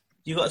sex.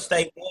 You've got to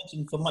stay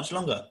virgin for much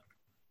longer.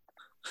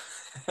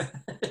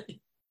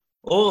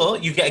 Or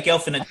you get a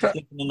girlfriend and live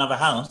in another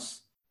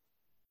house.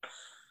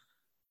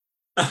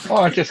 Or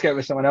I'll just get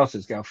with someone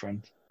else's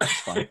girlfriend. That's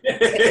fine.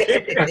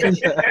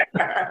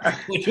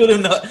 which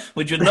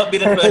would not be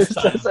the first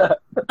time.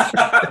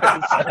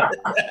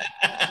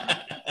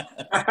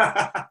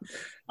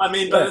 I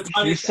mean, by the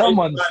time She's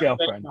someone's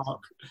girlfriend.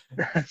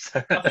 I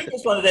think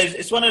it's one of those.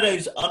 It's one of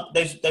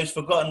those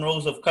forgotten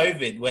rules of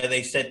COVID where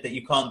they said that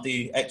you can't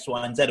do X,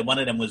 Y, and Z. And one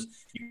of them was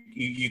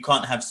you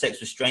can't have sex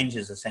with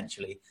strangers,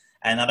 essentially.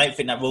 And I don't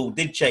think that rule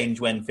did change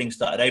when things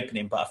started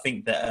opening. But I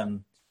think that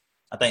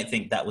I don't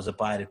think that was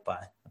abided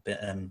by.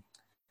 But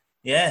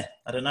yeah,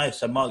 I don't know.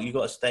 So Mark, you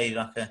got to stay you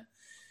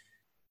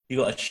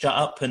got to shut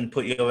up and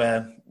put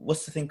your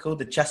what's the thing called,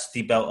 the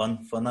chastity belt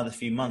on for another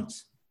few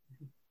months.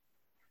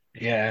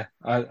 Yeah,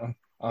 I'll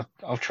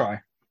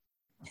try.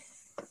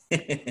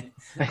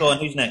 Go on,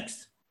 who's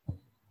next?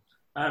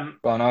 Go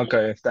on, I'll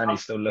go if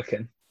Danny's still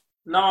looking.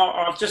 No,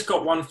 I've just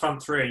got one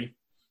front 3,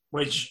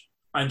 which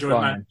I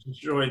enjoy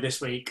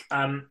this week.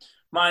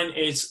 Mine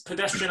is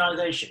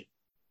pedestrianisation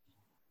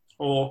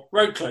or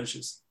road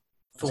closures.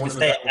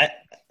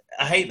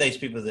 I hate those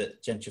people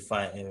that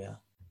gentrify area.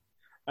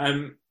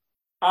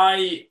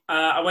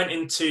 I went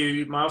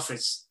into my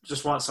office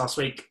just once last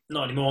week,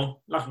 not anymore.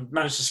 I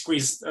managed to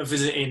squeeze a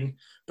visit in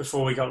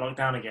before we got locked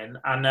down again.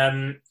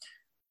 And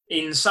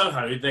in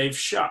Soho, they've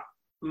shut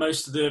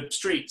most of the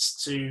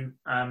streets to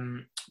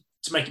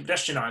make it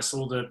pedestrianised. So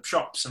all the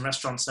shops and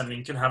restaurants and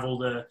everything can have all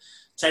the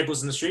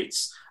tables in the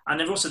streets. And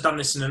they've also done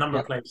this in a number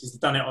of places.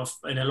 They've done it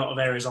in a lot of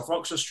areas off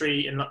Oxford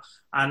Street.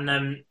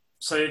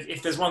 So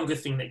if there's one good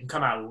thing that can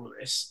come out of all of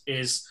this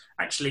is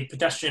actually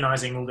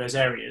pedestrianising all those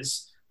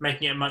areas,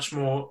 making it a much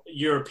more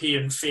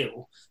European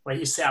feel, where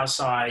you sit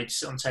outside,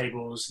 sit on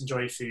tables,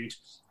 enjoy food.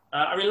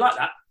 I really like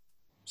that.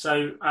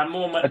 So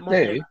more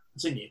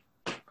continue.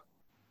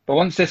 But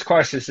once this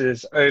crisis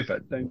is over,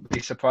 don't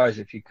be surprised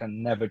if you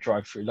can never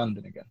drive through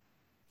London again.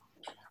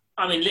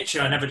 I mean,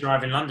 literally, I never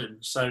drive in London,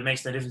 so it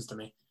makes no difference to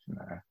me.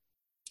 No.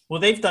 Well,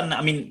 they've done.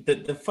 I mean,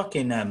 the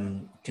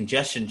fucking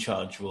congestion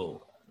charge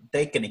rule.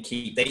 They're going to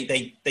keep.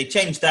 They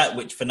changed that,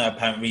 which for no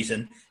apparent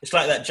reason. It's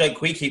like that joke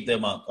we keep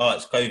them up. Oh,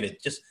 it's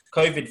COVID. Just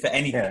COVID for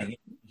anything. Yeah.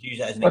 Use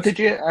that as an well, did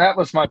you? That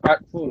was my back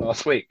four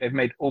last week. They've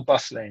made all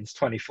bus lanes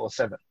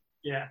 24/7.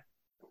 Yeah.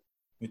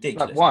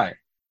 Ridiculous. Like, why?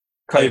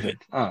 COVID.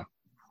 Oh,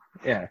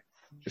 yeah.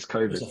 Just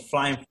COVID. It's a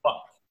flying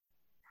fuck.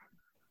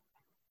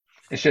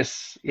 It's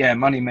just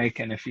money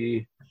making if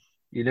you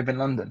live in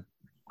London.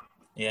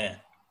 Yeah.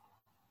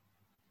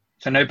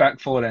 So no back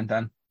four then,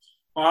 Dan.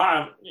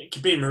 Well, it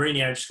could be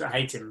Mourinho, just I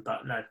hate him,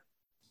 but no.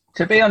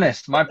 To be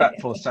honest, my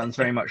back four sounds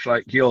very much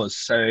like yours.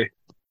 So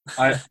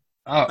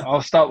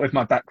I'll start with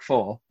my back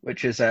four,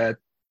 which is the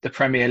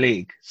Premier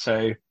League.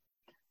 So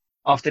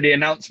after the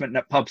announcement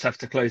that pubs have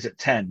to close at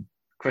 10,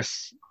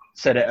 Chris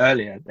said it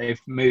earlier, they've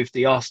moved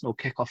the Arsenal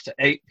kickoff to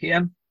 8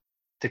 p.m.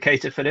 to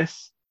cater for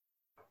this.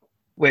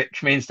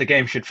 which means the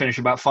game should finish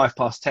about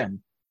 10:05.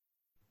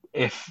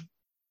 If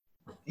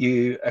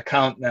you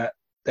account that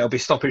there'll be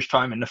stoppage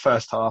time in the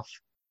first half,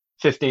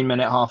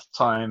 15-minute half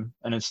time,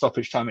 and then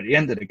stoppage time at the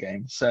end of the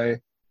game. So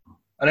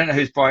I don't know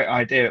whose bright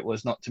idea it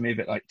was not to move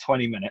it like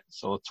 20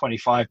 minutes or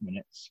 25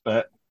 minutes,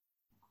 but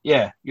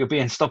yeah, you'll be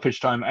in stoppage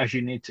time as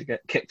you need to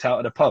get kicked out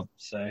of the pub.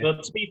 So,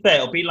 well, to be fair,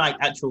 it'll be like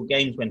actual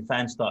games when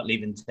fans start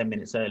leaving 10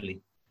 minutes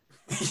early.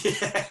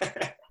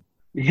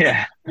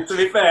 Yeah. To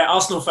be fair,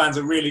 Arsenal fans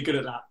are really good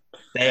at that.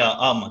 They are.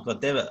 Oh my god,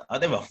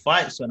 there are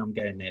fights when I'm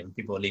going there when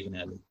people are leaving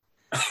early.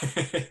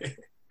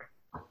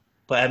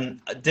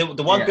 But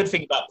the one good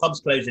thing about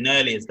pubs closing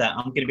early is that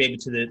I'm going to be able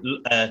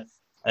to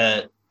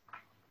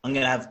I'm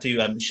going to have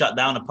to shut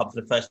down a pub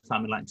for the first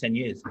time in like 10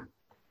 years.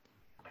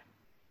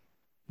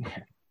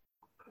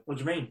 What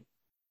do you mean?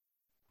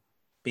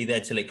 Be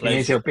there till it closes. It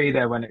means he'll be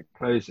there when it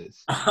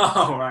closes.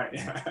 Oh, right.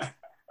 Yeah.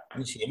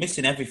 You're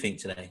missing everything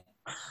today.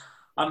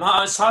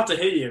 It's hard to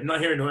hear you. I'm not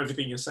hearing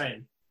everything you're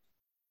saying.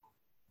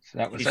 So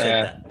that was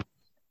a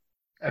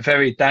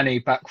very Danny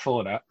back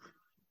four. That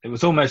it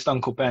was almost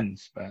Uncle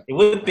Ben's, but it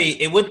would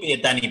be a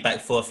Danny back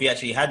four if he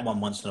actually had one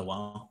once in a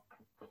while.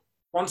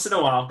 Once in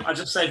a while, I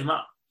just save them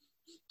up.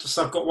 Just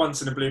I've got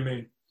once in a blue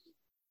moon.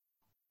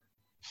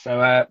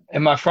 So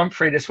in my front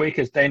three this week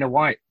is Dana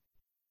White.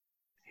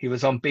 He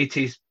was on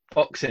BT's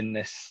boxing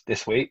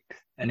this week,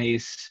 and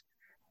he's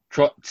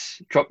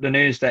dropped the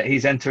news that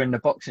he's entering the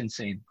boxing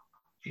scene.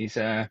 He's He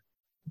said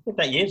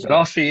that years the ago.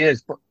 last few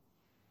years.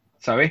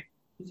 Sorry.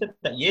 He said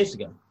that years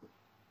ago.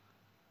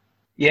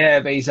 Yeah,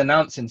 but he's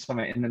announcing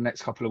something in the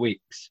next couple of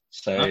weeks.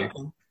 So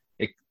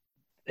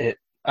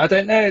I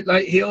don't know.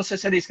 Like he also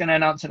said he's going to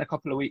announce in a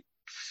couple of weeks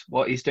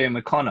what he's doing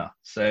with Conor.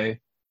 So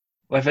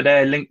whether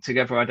they're linked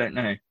together, I don't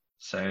know.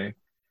 So,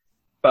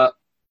 but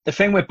the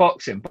thing with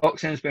boxing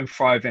has been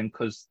thriving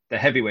because the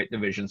heavyweight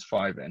division's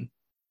thriving,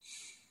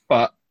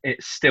 but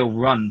it's still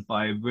run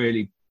by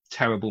really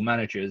terrible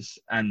managers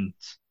and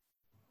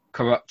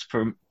corrupt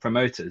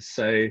promoters.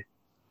 So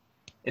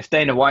if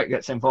Dana White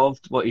gets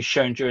involved, what he's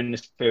shown during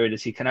this period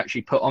is he can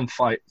actually put on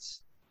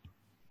fights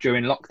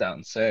during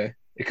lockdown. So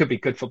it could be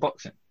good for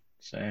boxing.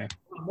 So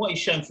what he's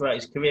shown throughout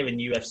his career in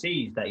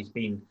UFC is that he's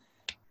been,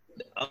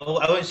 I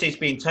won't say he's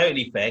been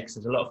totally fair because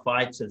there's a lot of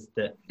fighters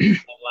that don't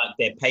like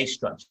their pay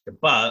structure.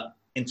 But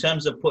in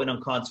terms of putting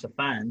on cards for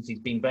fans, he's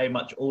been very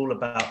much all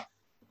about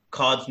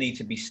cards need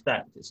to be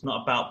stacked. It's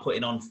not about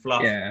putting on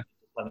fluff,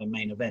 having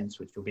main events,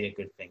 which will be a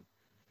good thing.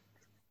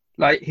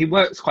 Like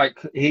he's quite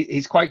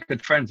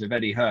good friends with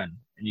Eddie Hearn,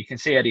 and you can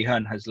see Eddie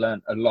Hearn has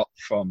learned a lot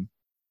from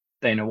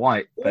Dana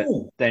White, but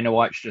Dana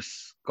White's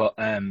just got.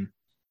 Do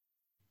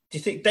you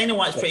think Dana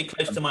White's pretty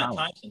close to Mike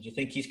Tyson? Do you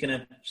think he's going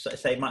to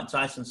say Mike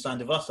Tyson signed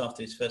with us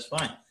after his first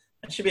fight?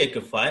 That should be a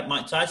good fight.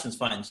 Mike Tyson's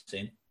fighting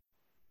soon.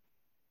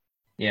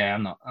 Yeah,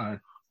 I'm not.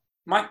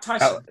 Mike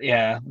Tyson.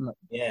 Yeah,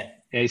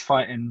 he's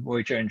fighting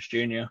Roy Jones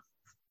Jr.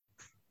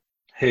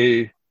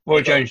 Who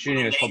Roy Jones Jr.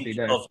 is probably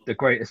the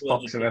greatest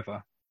boxer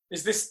ever.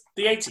 Is this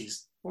the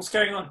 80s? What's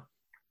going on?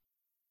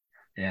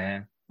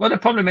 Yeah. Well, the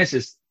problem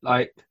is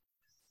like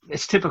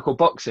it's typical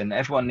boxing.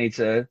 Everyone needs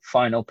a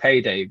final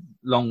payday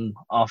long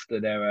after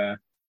they're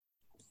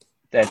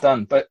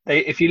done. But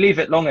if you leave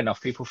it long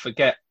enough, people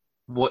forget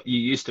what you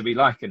used to be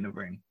like in the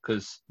ring.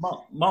 Because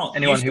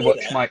anyone who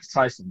watched Mike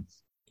Tyson,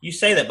 you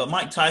say that, but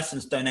Mike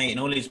Tyson's donating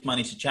all his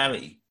money to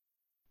charity.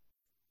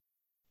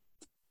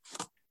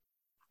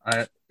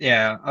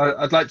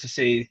 I'd like to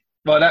see.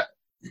 Well,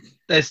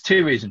 there's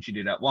two reasons you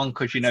do that. One,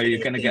 because you know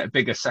you're going to get a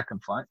bigger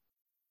second fight.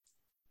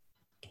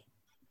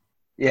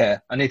 Yeah,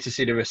 I need to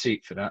see the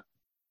receipt for that.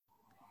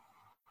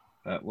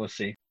 But we'll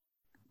see.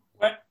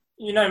 Well,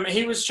 you know,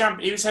 he was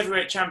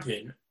heavyweight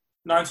champion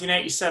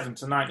 1987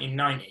 to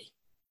 1990.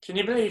 Can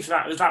you believe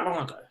that? It was that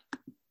long ago.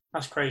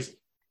 That's crazy.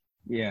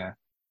 Yeah.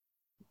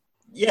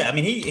 Yeah, I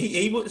mean,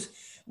 he was...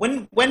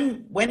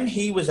 When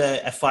he was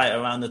a fighter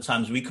around the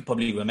times we could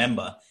probably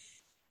remember...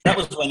 That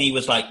was when he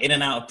was like in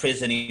and out of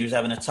prison. He was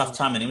having a tough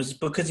time, and it was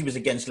because he was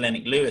against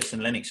Lennox Lewis,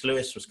 and Lennox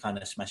Lewis was kind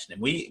of smashing him.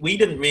 We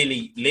didn't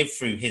really live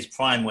through his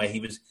prime, where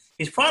he was.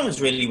 His prime was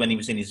really when he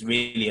was in his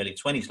really early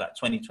 20s, like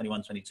 20,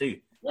 21, 22.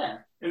 Yeah,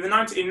 in the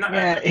 90s.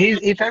 Yeah,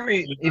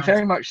 he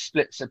very much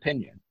splits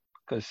opinion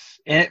because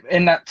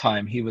in that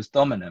time he was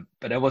dominant,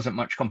 but there wasn't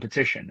much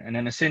competition. And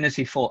then as soon as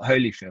he fought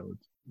Holyfield,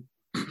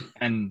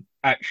 and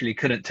actually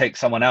couldn't take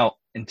someone out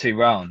in 2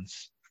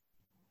 rounds.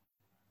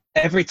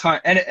 Every time,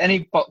 any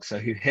boxer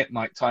who hit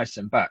Mike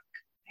Tyson back,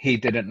 he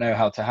didn't know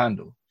how to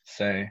handle.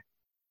 So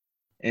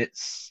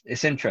it's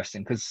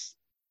interesting because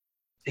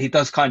he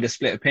does kind of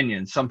split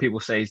opinions. Some people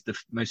say he's the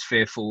most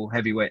fearful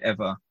heavyweight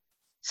ever.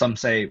 Some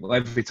say, well,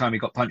 every time he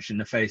got punched in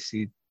the face,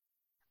 he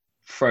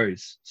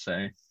froze.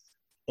 So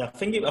yeah, I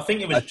think it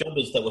was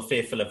jobbers that were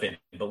fearful of him.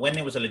 But when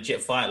there was a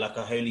legit fight like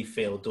a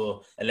Holyfield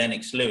or a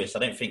Lennox Lewis, I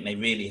don't think they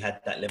really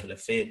had that level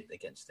of fear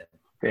against him.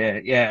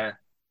 Yeah.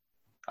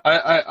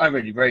 I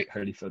really rate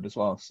Holyfield as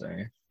well, so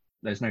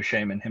there's no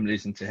shame in him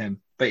losing to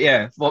him. But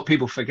yeah, what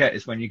people forget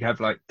is when you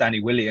have like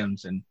Danny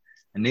Williams and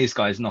these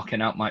guys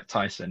knocking out Mike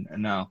Tyson,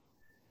 and now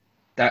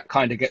that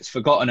kind of gets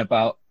forgotten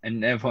about,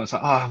 and everyone's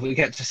like, "Oh, we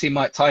get to see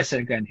Mike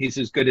Tyson again. He's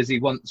as good as he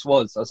once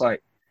was." I was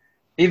like,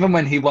 even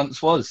when he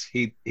once was,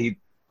 he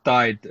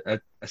died a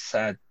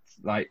sad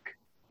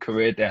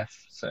career death.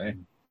 So,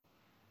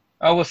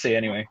 we'll see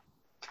anyway.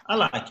 I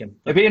like him.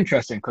 It'd be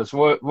interesting because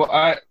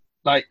I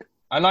like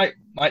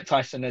Mike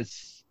Tyson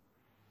as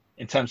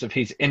in terms of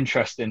he's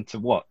interesting to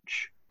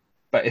watch,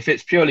 but if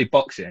it's purely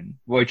boxing,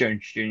 Roy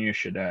Jones Jr.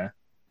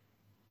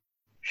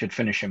 should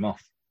finish him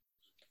off.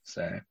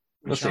 So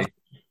we'll see.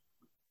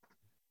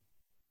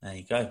 There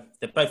you go.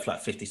 They're both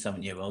like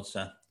 50-something-year-olds,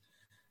 so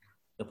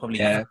they'll probably.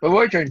 Yeah, but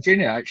Roy Jones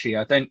Jr. actually,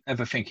 I don't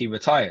ever think he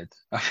retired.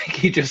 I think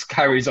he just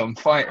carries on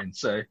fighting.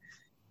 So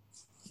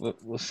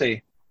we'll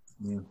see.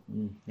 There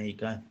you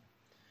go.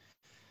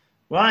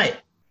 Right.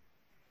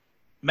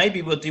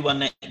 Maybe we'll do one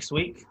next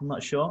week. I'm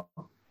not sure.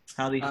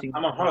 How do you think?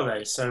 I'm on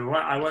holiday, so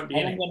I won't be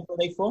in it. How long are you on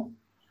holiday for?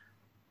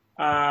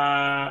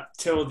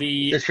 Till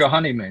the... It's your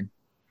honeymoon.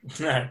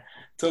 No,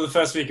 till the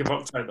first week of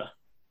October.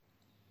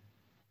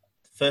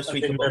 First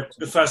week of October?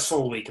 The first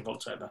full week of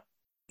October.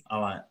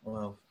 All right.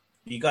 Well,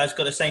 you guys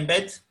got the same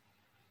bed?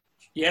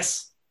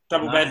 Yes.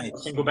 Double bed,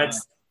 single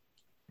beds.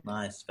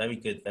 Nice. Very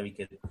good. Very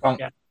good.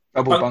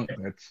 Double bunk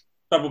beds.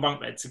 Double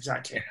bunk beds,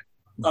 exactly.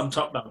 Yeah. On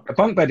top bunk. A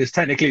bunk bed is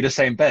technically the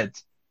same bed.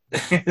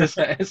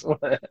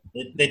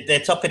 They're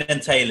topping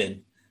and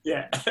tailing.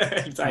 Yeah,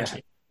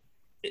 exactly.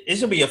 Yeah.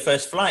 This will be your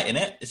first flight, isn't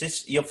it? Is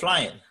this you're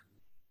flying?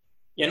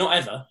 Yeah, not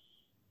ever.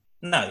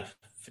 No,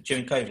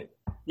 during COVID.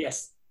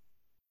 Yes.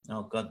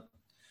 Oh God.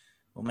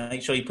 Well,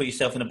 make sure you put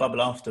yourself in a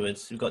bubble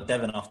afterwards. We've got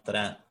Devon after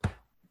that.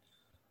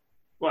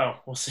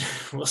 Well, we'll see.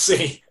 We'll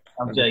see.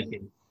 I'm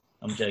joking.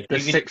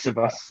 There's 6 of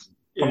us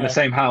from the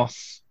same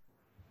house.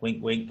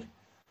 Wink, wink.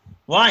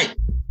 Right.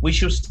 We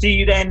shall see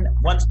you then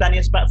once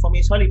Daniel's back from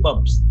his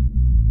hollybobs.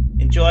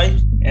 Enjoy.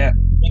 Yeah.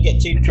 Don't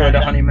get too enjoy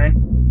the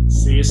honeymoon.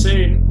 See you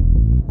soon.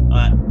 All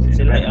right.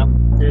 See you later.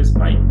 Cheers.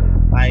 Bye.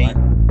 Bye.